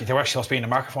were actually supposed to be in the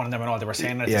microphone and them and all. They were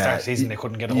saying at the start of the season they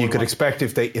couldn't get a hold of. You could expect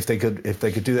if they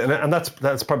could do that, and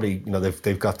that's probably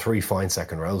they've got 3 fine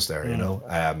second rows there, and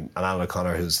Alan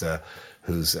O'Connor, who's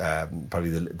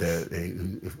probably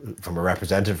the from a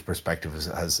representative perspective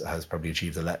has probably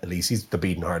achieved at least. He's the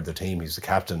beating heart of the team. He's the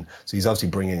captain, so he's obviously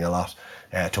bringing a lot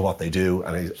to what they do,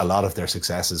 and a lot of their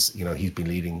successes. He's been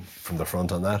leading from the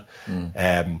front on that,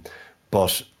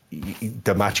 but.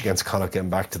 The match against Connacht, getting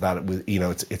back to that,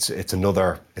 it's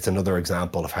another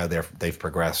example of how they've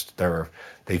progressed.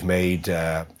 They've made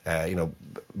the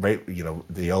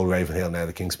old Ravenhill, now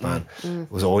the Kingspan,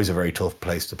 was always a very tough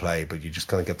place to play, but you just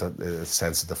kind of get the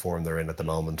sense of the form they're in at the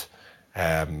moment,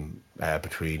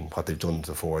 between what they've done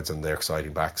to the forwards and their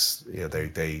exciting backs.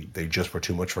 They just were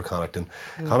too much for Connacht. And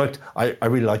Connacht, I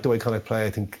really like the way Connacht play.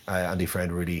 I think Andy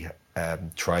Friend really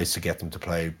tries to get them to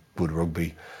play good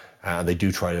rugby. And they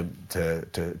do try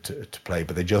to play,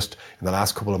 but they just, in the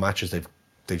last couple of matches,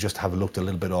 they just have looked a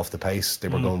little bit off the pace. They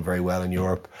were going very well in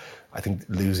Europe. I think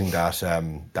losing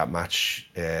that match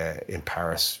in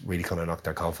Paris really kind of knocked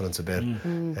their confidence a bit.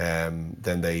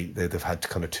 Then they've had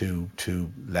kind of two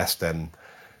less than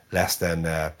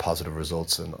positive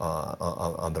results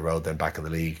on the road, then back in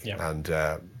the league. And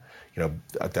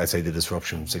I'd say the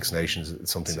disruption from Six Nations is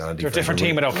something that Andy. They're a different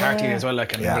team without Carty as well,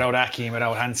 without Aki and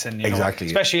without Hansen. Exactly.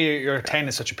 Especially your 10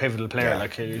 is such a pivotal player.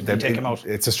 You take him out.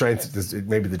 It's a strength.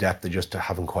 Maybe the depth, they just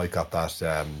haven't quite got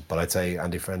that. But I'd say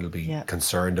Andy Friend will be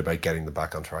concerned about getting them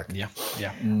back on track. Yeah.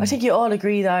 I think you all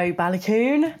agree though,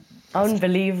 Ballycoon.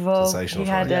 Unbelievable. He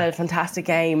had a fantastic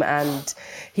game and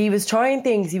he was trying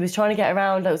things. He was trying to get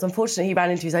around. It was unfortunate he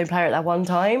ran into his own player at that one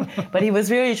time, but he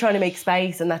was really trying to make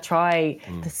space, and that try,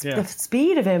 the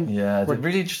speed of him. Yeah, the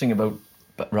really interesting about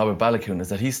Robert Ballycoon is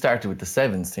that he started with the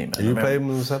sevens team. You played him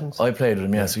in the sevens? I played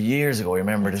with him, so years ago. I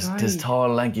remember this tall,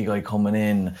 lanky guy coming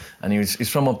in, and he's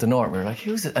from up the north. We were like,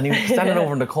 who's it? And he was standing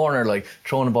over in the corner, like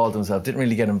throwing the ball to himself. Didn't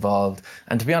really get involved.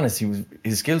 And to be honest,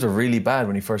 his skills were really bad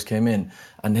when he first came in,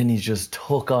 and then he just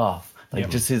took off. He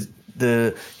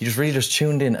just really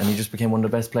tuned in, and he just became one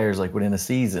of the best players within a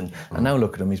season. And now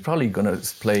look at him; he's probably going to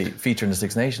feature in the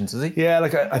Six Nations, is he? Yeah,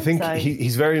 I think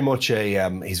he's very much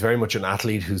an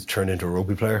athlete who's turned into a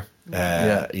rugby player.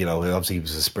 Obviously he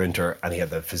was a sprinter, and he had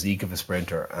the physique of a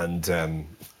sprinter. And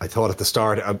I thought at the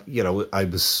start, I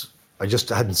just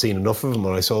hadn't seen enough of him.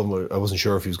 When I saw him, I wasn't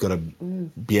sure if he was going to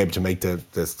be able to make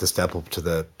the step up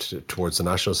towards the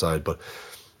national side. But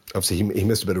obviously he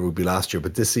missed a bit of rugby last year.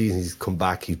 But this season he's come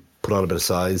back. He put on a bit of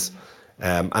size,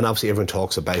 and obviously everyone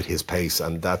talks about his pace,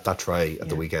 and that try at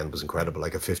the weekend was incredible,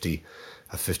 like a 50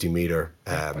 metre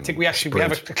I think we have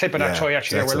a clip of that try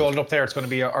actually. We're loaded up there. It's going to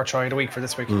be our try of the week for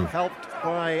this week. Helped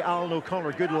by Alan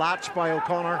O'Connor. Good latch by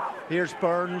O'Connor. Here's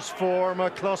Burns for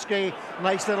McCluskey.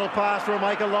 Nice little pass for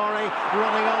Michael Lowry,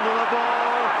 running onto the ball.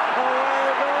 Away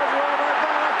goes Robert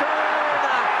Ballycoon,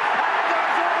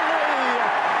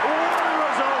 and there's only one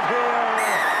result here.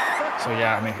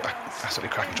 So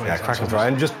absolutely cracking try. Yeah, cracking try,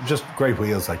 and just great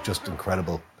wheels, just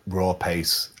incredible raw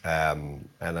pace, and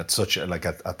at such at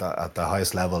the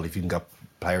highest level, if you can get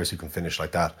players who can finish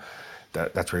like that,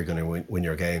 that's where you're going to win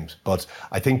your games. But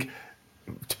I think,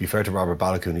 to be fair to Robert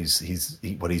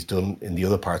Ballycoon, what he's done in the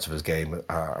other parts of his game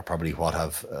are probably what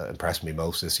have impressed me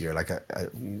most this year.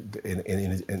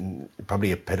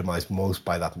 Probably epitomised most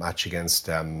by that match against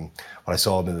what I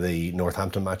saw him in the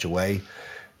Northampton match away.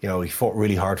 He fought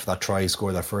really hard for that try. He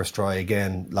scored that first try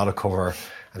again, a lot of cover,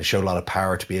 and he showed a lot of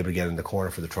power to be able to get in the corner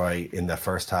for the try in that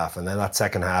first half. And then that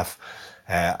second half,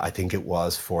 I think it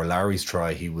was for Lowry's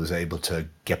try, he was able to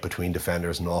get between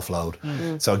defenders and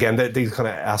offload. So again, these kind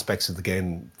of aspects of the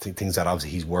game, things that obviously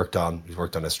he's worked on. He's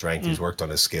worked on his strength, he's worked on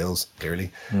his skills,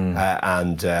 clearly.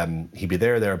 And he'd be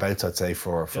thereabouts, I'd say,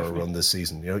 for a run this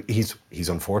season. You know, he's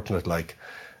unfortunate, like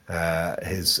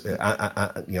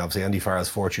obviously Andy Farrell's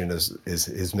fortune is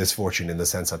his misfortune in the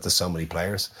sense that there's so many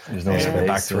players. There's no in space, the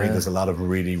back three. There's a lot of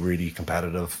really, really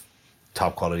competitive,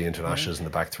 top quality internationals in the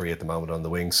back three at the moment on the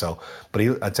wing. So, but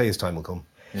I'd say his time will come.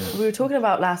 We were talking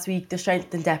about last week the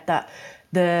strength and depth that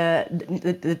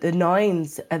the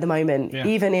nines at the moment.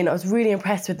 Even I was really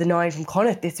impressed with the 9 from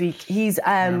Connacht this week. He's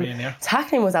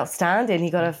tackling was outstanding. He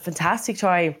got a fantastic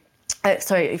try.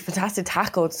 A fantastic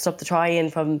tackle to stop the try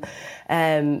in from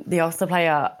the Ulster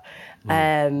player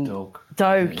Doak,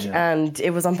 and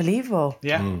it was unbelievable.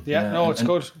 No, it's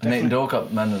good. And Nathan Doak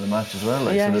got man of the match as well.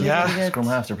 The scrum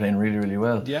halves are playing really, really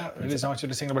well. Yeah, it is not what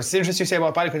you're saying. But it's interesting you say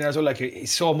about Ballyquin there as well. Like,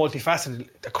 he's so multifaceted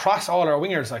across all our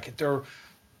wingers. Like,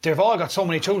 they've all got so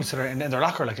many tools that are in their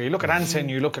locker. Like, you look at Hansen,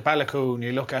 you look at Ballycoon,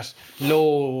 you look at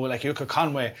Lowe, like you look at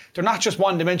Conway. They're not just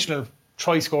one-dimensional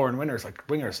try-scoring winners, like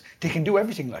wingers. They can do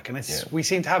everything, like, and we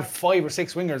seem to have 5 or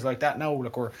 6 wingers like that now.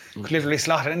 Like, we're could literally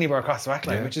slotted anywhere across the back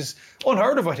line, which is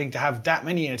unheard of, I think, to have that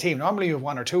many in a team. Normally you have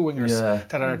 1 or 2 wingers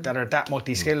that are that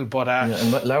multi-skilled. But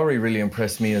and Lowry really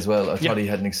impressed me as well. I thought he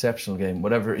had an exceptional game.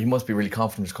 Whatever, he must be really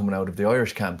confident coming out of the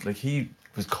Irish camp. Like, he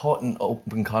was caught in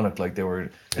open Connacht, like they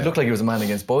were. It looked like he was a man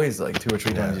against boys. Like 2 or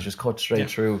 3 times, he just cut straight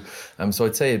through. So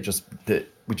I'd say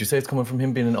would you say it's coming from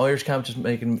him being in Irish camp, just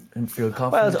making him feel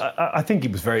confident? Well, I think he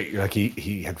was very, like,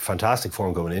 he had fantastic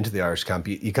form going into the Irish camp.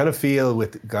 You kind of feel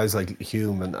with guys like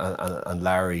Hume and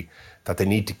Larry that they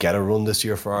need to get a run this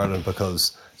year for Ireland,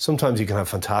 because sometimes you can have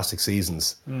fantastic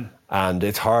seasons and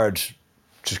it's hard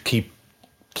to keep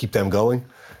them going.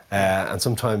 And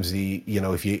sometimes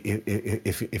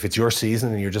if it's your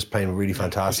season and you're just playing really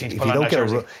fantastic, if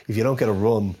you don't get a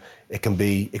run, it can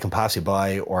pass you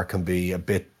by, or it can be a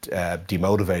bit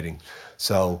demotivating.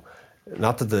 So,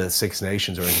 not that the Six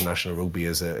Nations or international rugby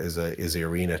is the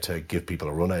arena to give people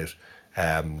a run out,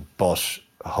 but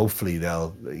hopefully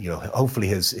hopefully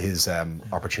his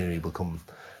opportunity will come.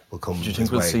 Do you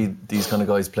think we'll see these kind of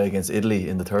guys play against Italy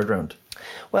in the 3rd round?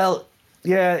 Well,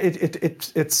 yeah,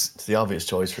 it's the obvious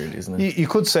choice, really, isn't it? You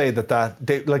could say that I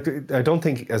don't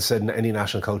think, as I said, any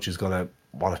national coach is going to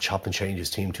want to chop and change his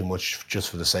team too much just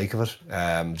for the sake of it,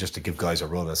 just to give guys a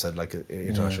run. I said, like,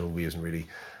 international rugby isn't really.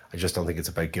 I just don't think it's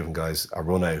about giving guys a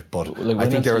run out. But I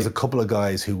think there is a couple of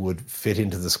guys who would fit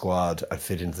into the squad and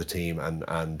fit into the team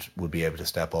and would be able to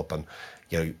step up. And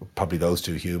probably those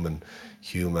two, Hume and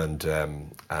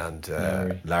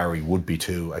Larry would be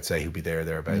 2. I'd say who'd be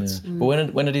thereabouts. But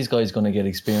when are these guys going to get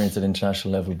experience at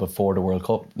international level before the World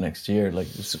Cup next year? Like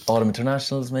autumn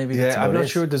internationals, maybe. Yeah, I'm not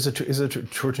sure. Is it a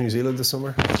tour to New Zealand this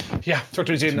summer? Yeah, tour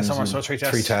to New Zealand this summer. So 3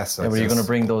 tests. 3 tests. Were you going to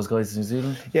bring those guys to New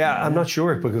Zealand? Yeah, I'm not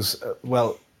sure, because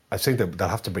I think that they'll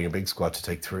have to bring a big squad to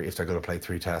take 3 if they're going to play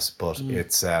 3 tests. But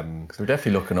it's they're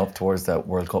definitely looking up towards that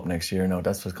World Cup next year. No,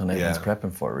 that's what kind of everyone's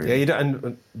prepping for, really. Yeah,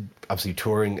 and obviously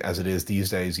touring as it is these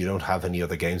days, you don't have any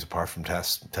other games apart from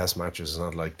test matches. It's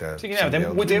not like that. So,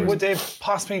 would they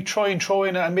possibly try and throw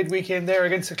in a midweek game there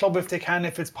against the club if they can,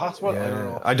 if it's possible? Yeah. I don't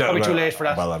know. I don't Probably know. Too late for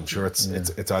that. Well, I'm sure it's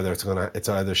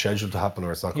either scheduled to happen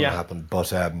or it's not going to happen.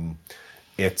 But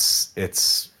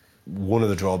it's one of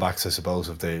the drawbacks, I suppose,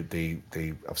 of the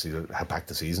obviously how packed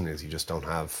the season is. You just don't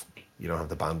have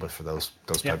the bandwidth for those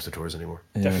types of tours anymore.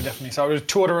 Definitely. So there's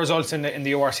 2 other results in the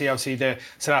URC. Obviously, the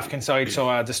South African side.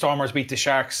 So the Stormers beat the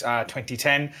Sharks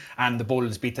 2010, and the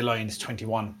Bulls beat the Lions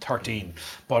 21-13.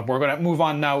 But we're going to move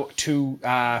on now to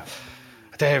the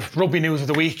rugby news of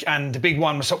the week, and the big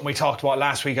one was something we talked about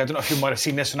last week. I don't know if you might have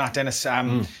seen this or not, Dennis.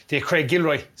 The Craig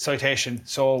Gilroy citation.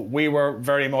 So we were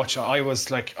very much. I was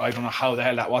like, I don't know how the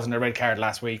hell that wasn't a red card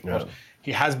last week, but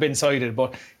he has been cited.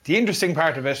 But the interesting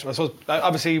part of it, I suppose,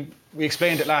 obviously we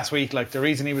explained it last week. Like, the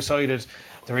reason he was cited,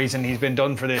 the reason he's been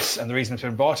done for this, and the reason it's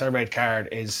been brought a red card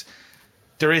is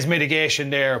there is mitigation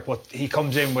there, but he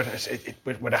comes in with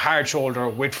a hard shoulder,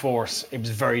 with force. It was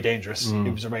very dangerous.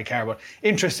 It was a red card. But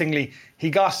interestingly,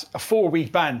 he got a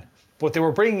 4-week ban, but they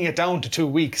were bringing it down to 2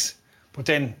 weeks. But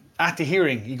then at the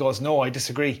hearing, he goes, "No, I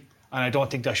disagree, and I don't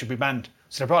think that should be banned."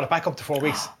 So they brought it back up to 4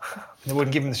 weeks. And they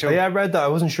wouldn't give him the show. Yeah, I read that. I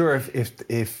wasn't sure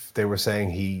if they were saying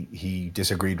he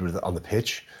disagreed with it on the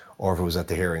pitch, or if it was at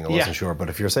the hearing. I wasn't sure. But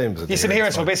if you're saying it was at the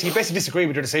hearing, so basically disagreed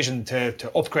with your decision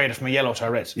to upgrade it from a yellow to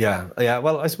a red. Yeah.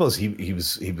 Well, I suppose he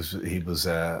was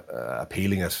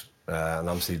appealing it, and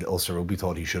obviously Ulster Rugby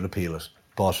thought he should appeal it.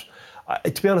 But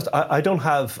To be honest, I don't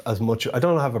have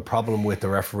a problem with the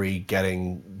referee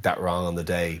getting that wrong on the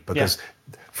day, because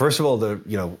first of all,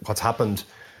 what's happened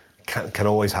can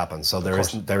always happen. So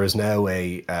there is now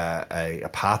a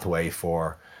pathway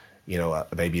for,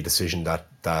 maybe a decision that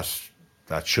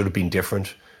should have been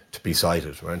different to be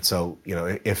cited, right? So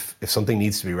if something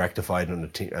needs to be rectified and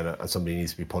somebody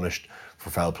needs to be punished for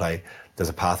foul play, there's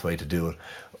a pathway to do it.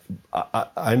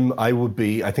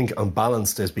 I think on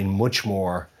balance, there's been much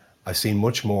more. I've seen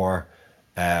much more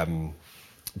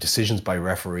decisions by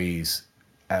referees,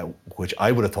 which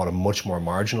I would have thought are much more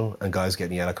marginal, and guys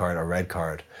getting yellow card or red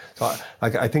card. So,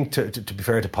 I think to be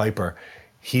fair to Piper,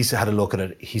 he's had a look at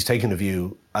it. He's taken a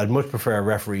view. I'd much prefer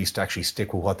referees to actually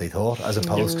stick with what they thought, as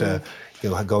opposed to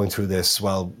going through this.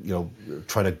 Trying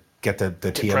to get the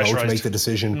TMO to make the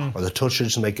decision or the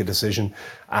touchers to make a decision,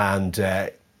 and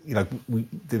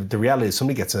the reality is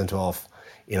somebody gets sent off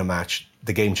in a match,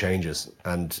 the game changes,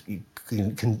 and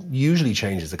can usually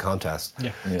changes the contest.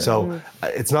 So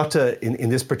it's not in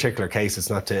this particular case, it's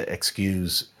not to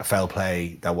excuse a foul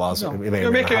play that was. No.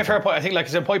 You're making a fair point. I think, like I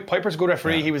said, Piper's a good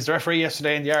referee. Yeah. He was the referee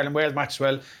yesterday in the Ireland-Wales match as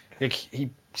well. He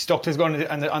stuck to his gun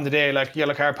on the day, like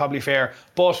yellow card, probably fair.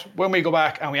 But when we go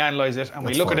back and we analyse it and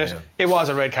we look at it, it was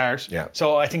a red card. Yeah.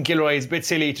 So I think Gilroy is a bit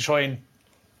silly to try and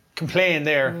complain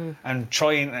there and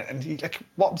trying, and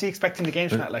what was he expecting the game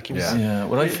from that?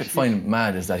 What I find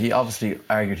mad is that he obviously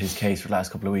argued his case for the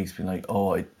last couple of weeks, being like,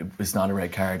 it was not a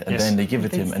red card, and then they give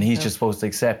it to him, and he's just supposed to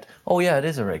accept, it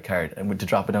is a red card, and to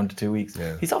drop it down to 2 weeks.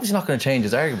 He's obviously not going to change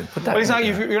his argument. He's not.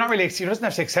 You're not really. He doesn't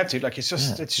have to accept it. It's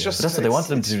just. But that's what they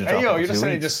wanted him to do. You're just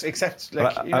saying just accept.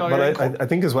 I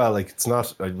think as well. It's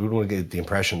not. I wouldn't want to get the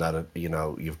impression that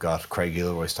you've got Craig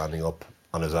Gilroy standing up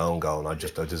on his own going, I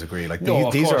disagree.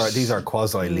 These are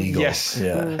quasi legal. Yes.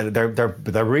 And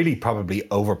they're really probably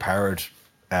overpowered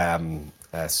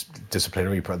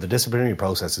disciplinary. The disciplinary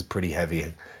process is pretty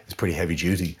heavy. It's pretty heavy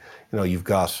duty. You've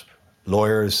got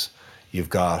lawyers, you've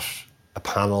got a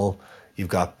panel, you've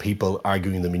got people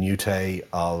arguing the minutiae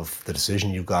of the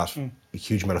decision. You've got a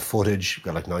huge amount of footage. You've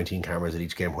got like 19 cameras at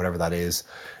each game, whatever that is.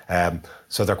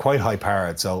 So they're quite high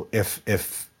powered. So if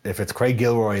it's Craig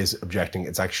Gilroy is objecting,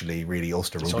 it's actually really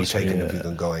Ulster Rugby taking the view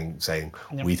and going, saying,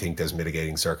 we think there's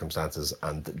mitigating circumstances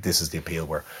and this is the appeal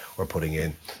we're putting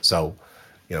in. So,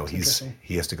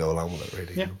 he has to go along with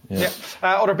it, really.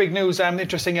 Other big news,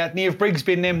 interesting, Niamh Briggs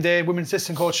being named the women's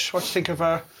assistant coach. What do you think of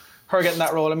her getting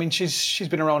that role? I mean, she's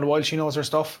been around a while, she knows her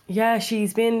stuff. Yeah,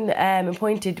 she's been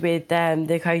appointed with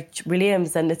the coach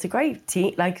Williams, and it's a great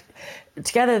team.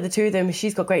 Together, the two of them,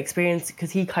 she's got great experience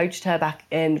because he coached her back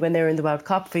when they were in the World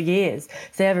Cup for years.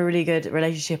 So they have a really good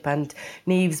relationship, and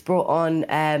Niamh's brought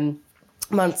on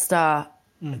Munster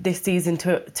this season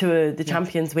to the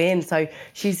Champions win. So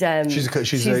she's the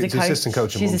assistant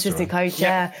coach. She's assistant coach,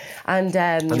 and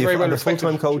the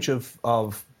full-time coach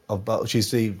of she's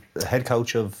the head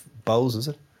coach of Bows, is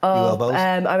it? UL Bows?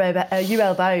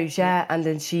 UL Bows, and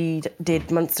then she did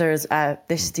Munsters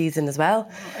this season as well.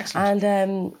 Excellent.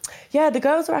 And the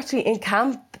girls are actually in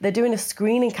camp. They're doing a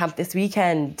screening camp this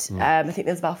weekend. I think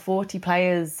there's about 40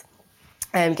 players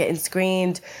getting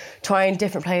screened, trying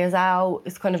different players out.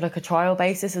 It's kind of like a trial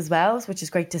basis as well, which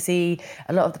is great to see.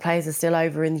 A lot of the players are still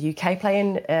over in the UK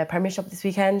playing Premiership this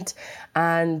weekend,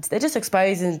 and they're just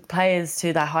exposing players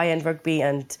to that high-end rugby,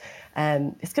 and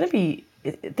it's going to be...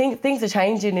 Things are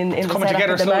changing in the coming setup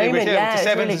together at the slowly moment. with the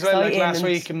sevens really as well, like last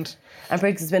exciting, week, and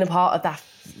Briggs has been a part of that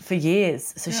for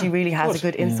years, so she really has a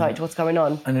good insight to what's going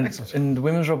on. And in the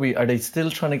women's rugby, are they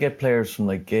still trying to get players from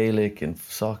like Gaelic and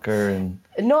soccer and?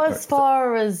 Not as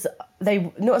far as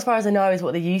I know as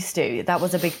what they used to. That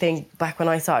was a big thing back when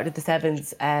I started the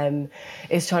sevens.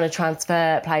 Is trying to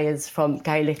transfer players from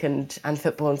Gaelic and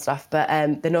football and stuff, but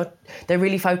they're not. They're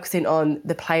really focusing on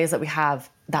the players that we have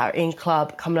that are in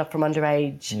club, coming up from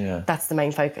underage. That's the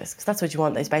main focus, because that's what you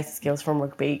want, those basic skills from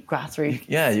rugby, grassroots.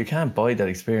 You can't buy that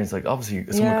experience. Like, obviously,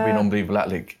 someone could be an unbelievable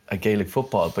athlete at Gaelic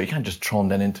football, but you can't just throw them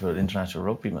then into an international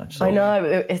rugby match. So. I know,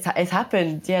 it's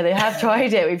happened. Yeah, they have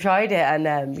tried it. We've tried it, and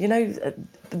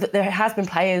there has been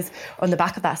players on the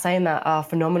back of that saying that are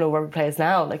phenomenal rugby players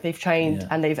now. Like, they've trained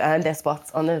and they've earned their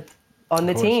spots on the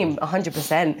team,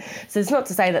 100%. So it's not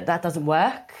to say that doesn't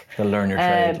work. They'll learn your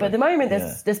trade. But at the moment,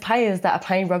 there's players that are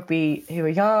playing rugby who are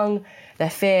young, they're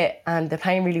fit, and they're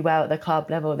playing really well at the club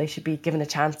level. They should be given a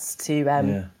chance to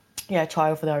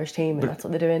trial for the Irish team, and that's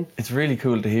what they're doing. It's really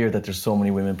cool to hear that there's so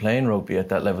many women playing rugby at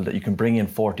that level, that you can bring in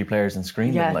 40 players and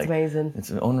screen them. It's amazing. It's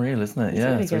unreal, isn't it?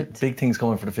 It's really good. Big things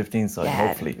coming for the 15 side,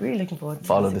 hopefully. Really looking forward to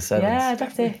follow the sevens. Yeah,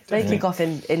 that's it. They kick off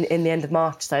in the end of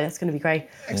March, so that's going to be great.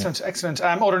 Excellent.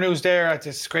 Other news there,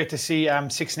 it's great to see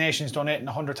Six Nations donating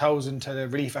 100,000 to the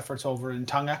relief efforts over in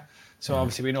Tonga. So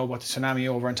obviously we know about the tsunami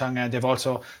over in Tonga. They've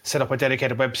also set up a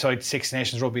dedicated website,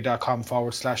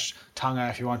 sixnationsrugby.com/Tonga,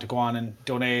 if you want to go on and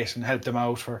donate and help them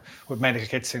out with medical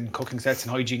kits and cooking sets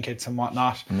and hygiene kits and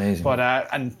whatnot. Amazing. But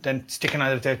and then sticking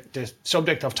on the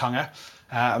subject of Tonga,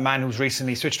 a man who's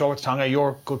recently switched over to Tonga,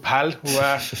 your good pal, who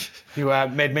you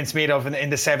made mincemeat of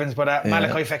in the sevens, but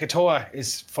Malachi Fekitoa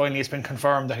it's been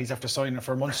confirmed that he's after signing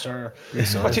for Munster.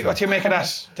 What do you make of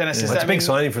that, Dennis? It's a big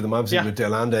signing for them, obviously, with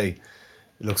Delande.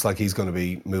 It looks like he's going to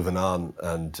be moving on,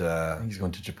 and he's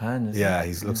going to Japan. Isn't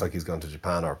he? He looks like he's going to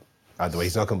Japan, or the way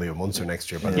he's not going to be with Munster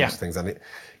next year. But those things, and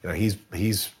he's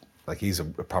a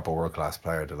proper world class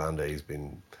player. Delande, he's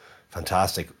been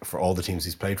fantastic for all the teams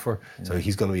he's played for. So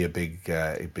he's going to be a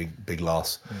big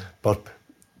loss. But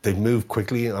they've moved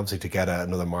quickly, obviously, to get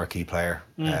another marquee player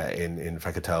in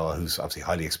Fekitoa, who's obviously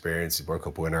highly experienced, he's a World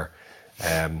Cup winner.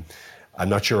 I'm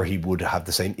not sure he would have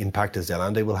the same impact as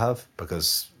Delande will have,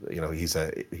 because he's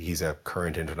a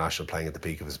current international playing at the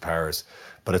peak of his powers.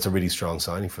 But it's a really strong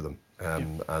signing for them,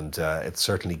 and it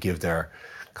certainly give their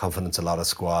confidence a lot of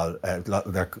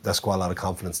their squad a lot of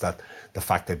confidence, that the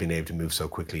fact they've been able to move so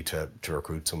quickly to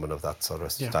recruit someone of that sort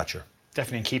of stature.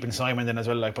 Definitely, and keeping Simon then as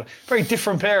well, but very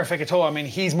different player, Fekitoa. I mean,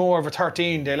 he's more of a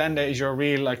 13. Delande is your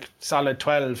real solid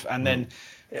 12, and then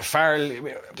Farrell,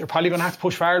 they're probably going to have to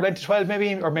push Farrell into 12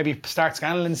 maybe, or maybe start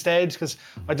Scannell instead, because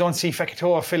I don't see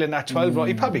Fekitoa filling that 12 role.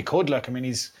 He probably could,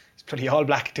 he's pretty all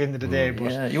black at the end of the day.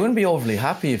 But you wouldn't be overly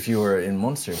happy if you were in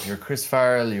Munster. If you're Chris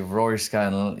Farrell, you have Rory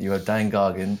Scannell, you have Dan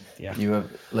Goggin, you have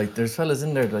there's fellas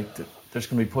in there there's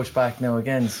going to be pushback now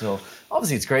again. So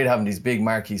obviously it's great having these big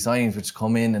marquee signings which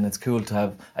come in, and it's cool to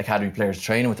have academy players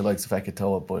training with the likes of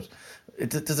Fekitoa, but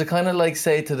does it kind of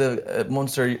say to the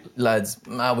Munster lads,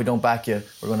 we don't back you,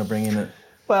 we're going to bring in it?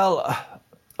 Well,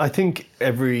 I think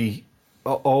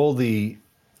all the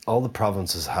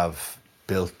provinces have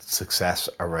built success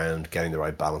around getting the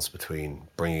right balance between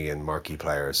bringing in marquee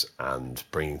players and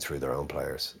bringing through their own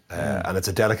players, and it's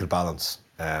a delicate balance.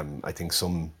 I think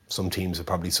some teams have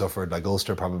probably suffered, like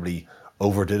Ulster probably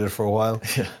overdid it for a while,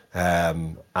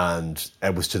 and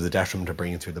it was to the detriment of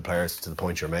bringing through the players to the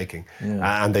point you're making,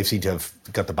 and they seem to have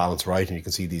got the balance right, and you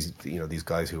can see these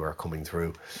guys who are coming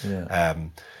through.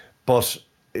 But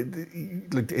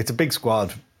it's a big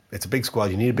squad. It's a big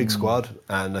squad. You need a big squad,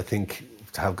 and I think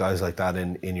to have guys like that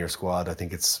in your squad, I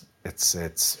think it's.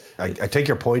 I take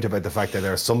your point about the fact that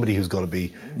there's somebody who's going to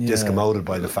be discommoded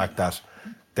by the fact that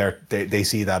they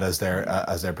see that as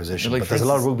their position. But there's a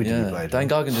lot of rugby to be played. Dan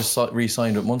Goggin just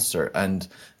re-signed with Munster, and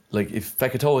if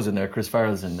Fekitoa's in there, Chris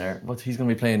Farrell's in there, but he's going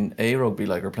to be playing A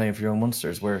rugby or playing for young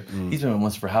Munsters, where he's been with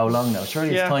Munster for how long now?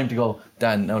 Surely it's time to go,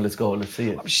 Dan, now let's go, let's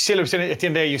see it. Still, at the end of the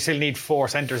day, you still need 4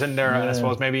 centres in there, and I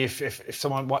suppose maybe if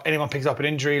anyone picks up an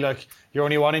injury, you're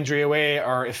only one injury away,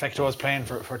 or if Fekitoa's playing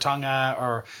for Tonga,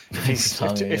 or if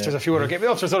there's a few other games,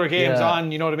 if there's other games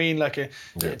on, you know what I mean?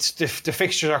 It's the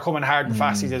fixtures are coming hard and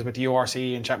fast these days with the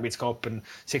URC and Champions Cup and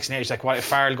Six Nations. What if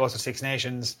Farrell goes to Six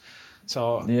Nations?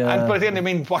 So, but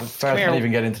then Farrell can't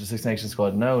even get into the Six Nations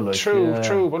squad now.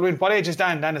 True. But what age is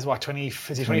Dan? Dan is 20?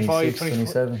 Is he 25?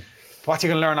 27. What's he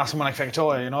going to learn off someone like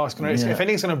Fekitoa? If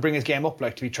anything's going to bring his game up,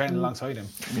 to be training alongside him.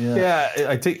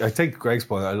 I take Greg's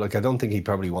point. I don't think he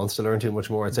probably wants to learn too much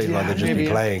more. I'd say he'd rather just be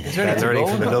playing, learning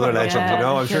from another legend.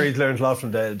 I'm sure he's learned a lot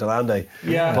from Delande.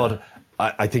 But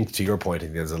I think, to your point, I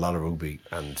think there's a lot of rugby,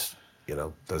 and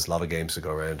there's a lot of games to go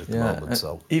around at the moment.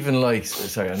 So even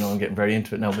sorry, I know I'm getting very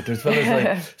into it now, but there's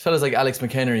fellas like Alex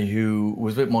McHenry, who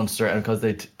was with Munster, and because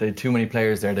they had too many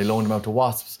players there, they loaned him out to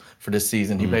Wasps for this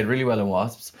season. He played really well in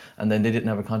Wasps, and then they didn't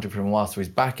have a contract for him in Wasps, so he's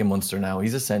back in Munster now.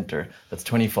 He's a centre that's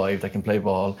 25 that can play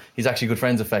ball. He's actually good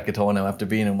friends with Fekitoa now after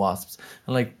being in Wasps.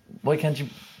 And why can't you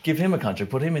give him a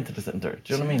contract, put him into the centre?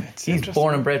 Do you know what I mean? He's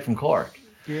born and bred from Cork.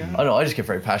 I don't know, I just get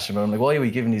very passionate about it. I'm like, why are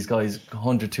we giving these guys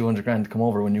 100, 200 grand to come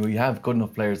over when we have good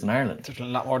enough players in Ireland? There's a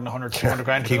lot more than 100, 200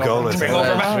 grand to bring over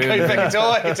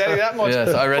Fekitoa, I can tell you that much.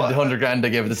 Yes, I read the 100 grand they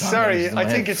gave at the time. Sorry, I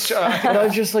think it's... But I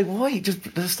was just like, why? Just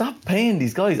stop paying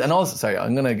these guys. And also, sorry,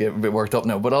 I'm going to get a bit worked up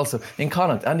now, but also in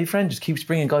Connacht, Andy Friend just keeps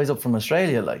bringing guys up from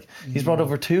Australia. He's brought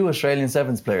over 2 Australian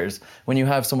sevens players when you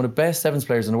have some of the best sevens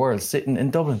players in the world sitting in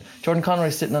Dublin. Jordan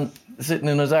Conroy sitting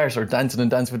in his arse, or dancing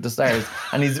with the stars,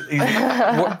 and he's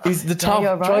He's the top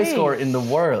you're try right. scorer in the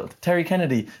world. Terry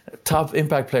Kennedy, top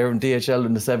impact player in DHL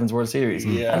in the Sevens World Series.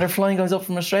 Yeah. And they're flying guys up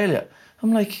from Australia.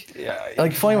 I'm like,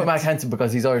 fine with Mack Hansen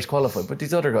because he's Irish qualified, but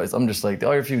these other guys, I'm just like, the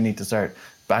IRFU need to start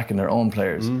backing their own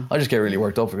players. I just get really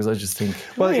worked up because I just think...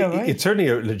 Well, it's certainly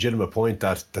a legitimate point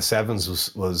that the Sevens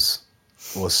was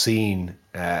seen,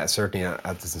 certainly at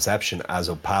its inception, as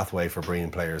a pathway for bringing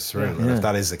players through. And if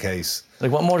that is the case...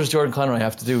 Like, what more does Jordan Conroy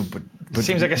have to do? But it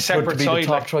seems like a separate to be side, the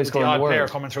top like try the scorer in odd the world. player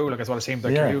coming through, like is what it seems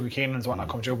like. Hugo Keenan's whatnot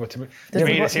coming through, but to me he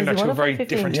it seemed like won two up very by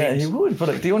 15? different Yeah, teams. he would. But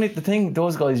like the thing,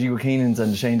 those guys, Hugo Keenans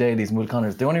and Shane Daly's and Will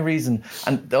Connors, the only reason,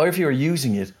 and the IRFU are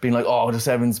using it, being like, oh, the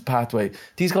Sevens pathway.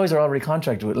 These guys are already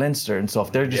contracted with Leinster and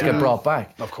stuff. They just get brought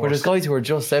back. Of course. Where there's guys who are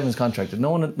just Sevens contracted.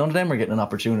 None of them are getting an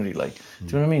opportunity. Like, do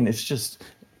you know what I mean? It's just.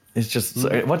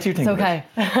 What do you think? It's okay.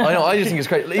 I know. I just think it's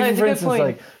great. Even it's a for good instance, point.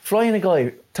 like flying a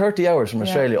guy 30 hours from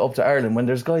Australia up to Ireland when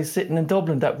there's guys sitting in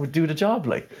Dublin that would do the job.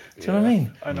 Like, do you know what I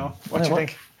mean? I know. What do you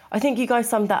think? I think you guys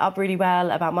summed that up really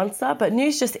well about Munster, but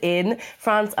news just in.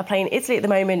 France are playing Italy at the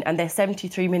moment and they're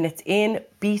 73 minutes in,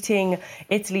 beating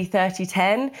Italy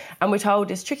 30-10. And we're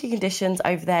told it's tricky conditions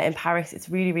over there in Paris. It's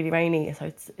really, really rainy, so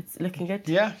it's looking good.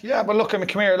 Yeah, but look, I mean,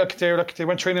 come here, they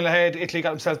went 3-0 ahead, Italy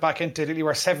got themselves back into it, Italy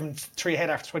were 7-3 ahead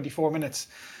after 24 minutes.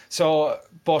 So,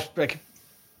 but like,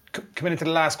 coming into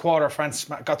the last quarter, France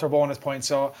got their bonus point,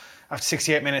 so after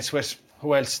 68 minutes with...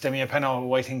 Who else? Demi Peno,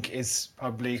 who I think is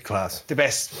probably the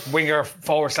best winger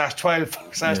forward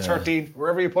 /12/13,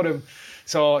 wherever you put him.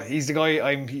 So he's the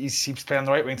guy. He's playing on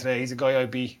the right wing today. He's the guy I'd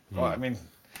be. I mean,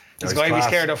 he's a guy I'd be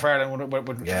scared of for Ireland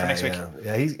for next week.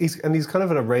 Yeah, he's kind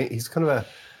of in a range.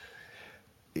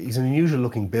 He's an unusual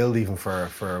looking build even for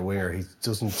a winger. He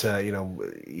doesn't,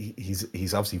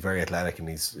 he's obviously very athletic and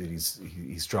he's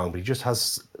strong, but he just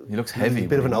has. He looks heavy. A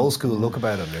bit of an old school look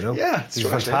about him, you know. Yeah, he's a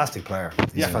fantastic player.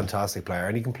 He's a fantastic player,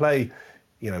 and he can play.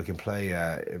 He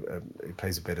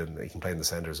plays a bit, and he can play in the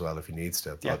centre as well if he needs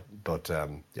to. But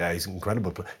he's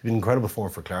incredible. He's been incredible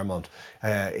form for Clermont.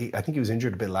 I think he was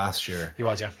injured a bit last year. He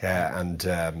was, yeah. Yeah,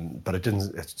 and but it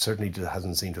certainly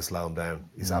hasn't seemed to slow him down.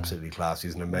 He's absolutely class.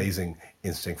 He's an amazing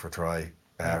instinct for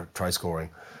try scoring.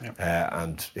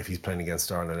 And if he's playing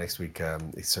against Ireland next week,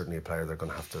 he's certainly a player they're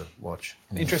going to have to watch.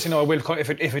 Interesting, though, if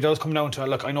it does come down to,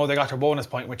 look, I know they got their bonus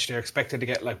point, which they're expected to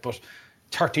get, like, but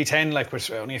 30-10, like, with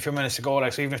only a few minutes to go,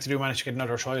 like, so even if they do manage to get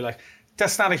another try, like,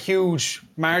 that's not a huge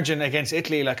margin against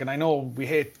Italy, like, and I know we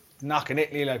hate knocking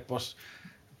Italy, like, but,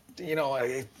 you know,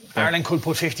 Ireland could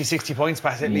put 50-60 points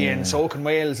past Italy, and so can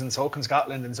Wales, and so can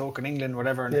Scotland, and so can England,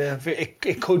 whatever, and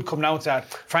it could come down to that.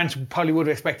 France probably would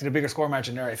have expected a bigger score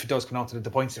margin there if it does come down to the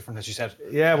points difference, as you said.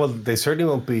 Yeah, well, they certainly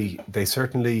won't be. They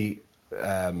certainly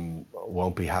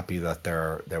won't be happy that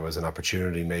there was an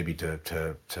opportunity maybe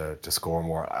to score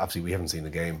more. Obviously, we haven't seen the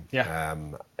game.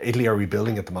 Italy are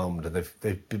rebuilding at the moment, and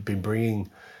they've been bringing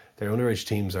their underage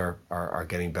teams are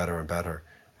getting better and better.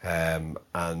 And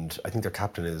I think their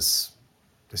captain is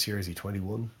this year, is he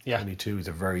 21? 22. He's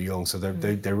very young, so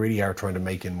they really are trying to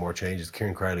make in more changes.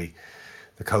 Kieran Crowley,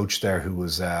 the coach there, who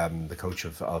was the coach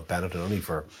of Benetton only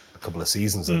for a couple of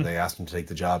seasons, and they asked him to take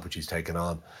the job, which he's taken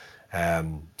on.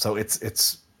 So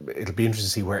it'll be interesting to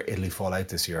see where Italy fall out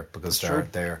this year, because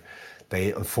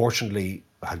they unfortunately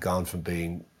had gone from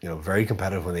being very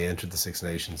competitive when they entered the Six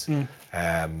Nations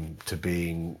to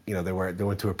being they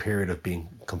went through a period of being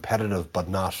competitive but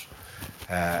not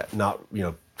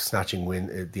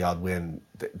snatching the odd win.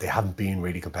 They haven't been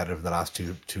really competitive the last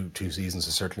two seasons,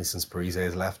 certainly since Parise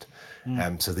has left.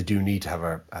 So they do need to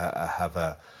have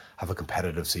a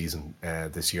competitive season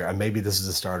this year, and maybe this is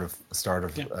the start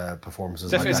of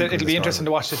performances. Definitely, it'll be interesting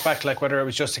to watch this back, like whether it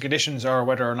was just the conditions or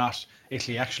whether or not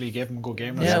Italy actually gave them a good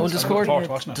game. Yeah, well, to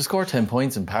score 10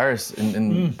 points in Paris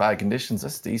in bad conditions,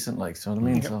 that's decent. Like, you know what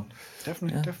I mean? So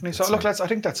definitely. So look, I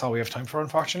think that's all we have time for.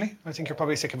 Unfortunately, I think you're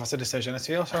probably sick of us a decision. It's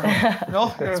you,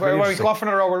 no? We go off for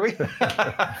another hour, will we?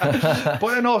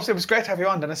 But no, it was great to have you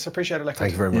on, Denis. Appreciate it.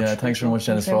 Thank you very much. Yeah, thanks very much,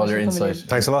 Denis, for all your insight.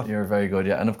 Thanks a lot. You're very good.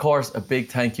 Yeah, and of course, a big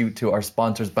thank you to our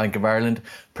sponsors, Bank of Ireland,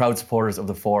 proud supporters of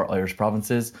the 4 Irish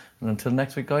provinces. And until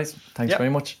next week, guys, thanks very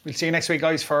much. We'll see you next week,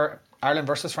 guys, for Ireland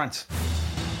versus France.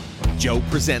 Joe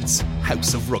presents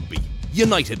House of Rugby,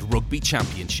 United Rugby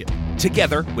Championship,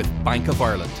 together with Bank of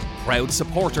Ireland, proud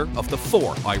supporter of the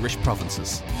 4 Irish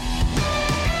provinces.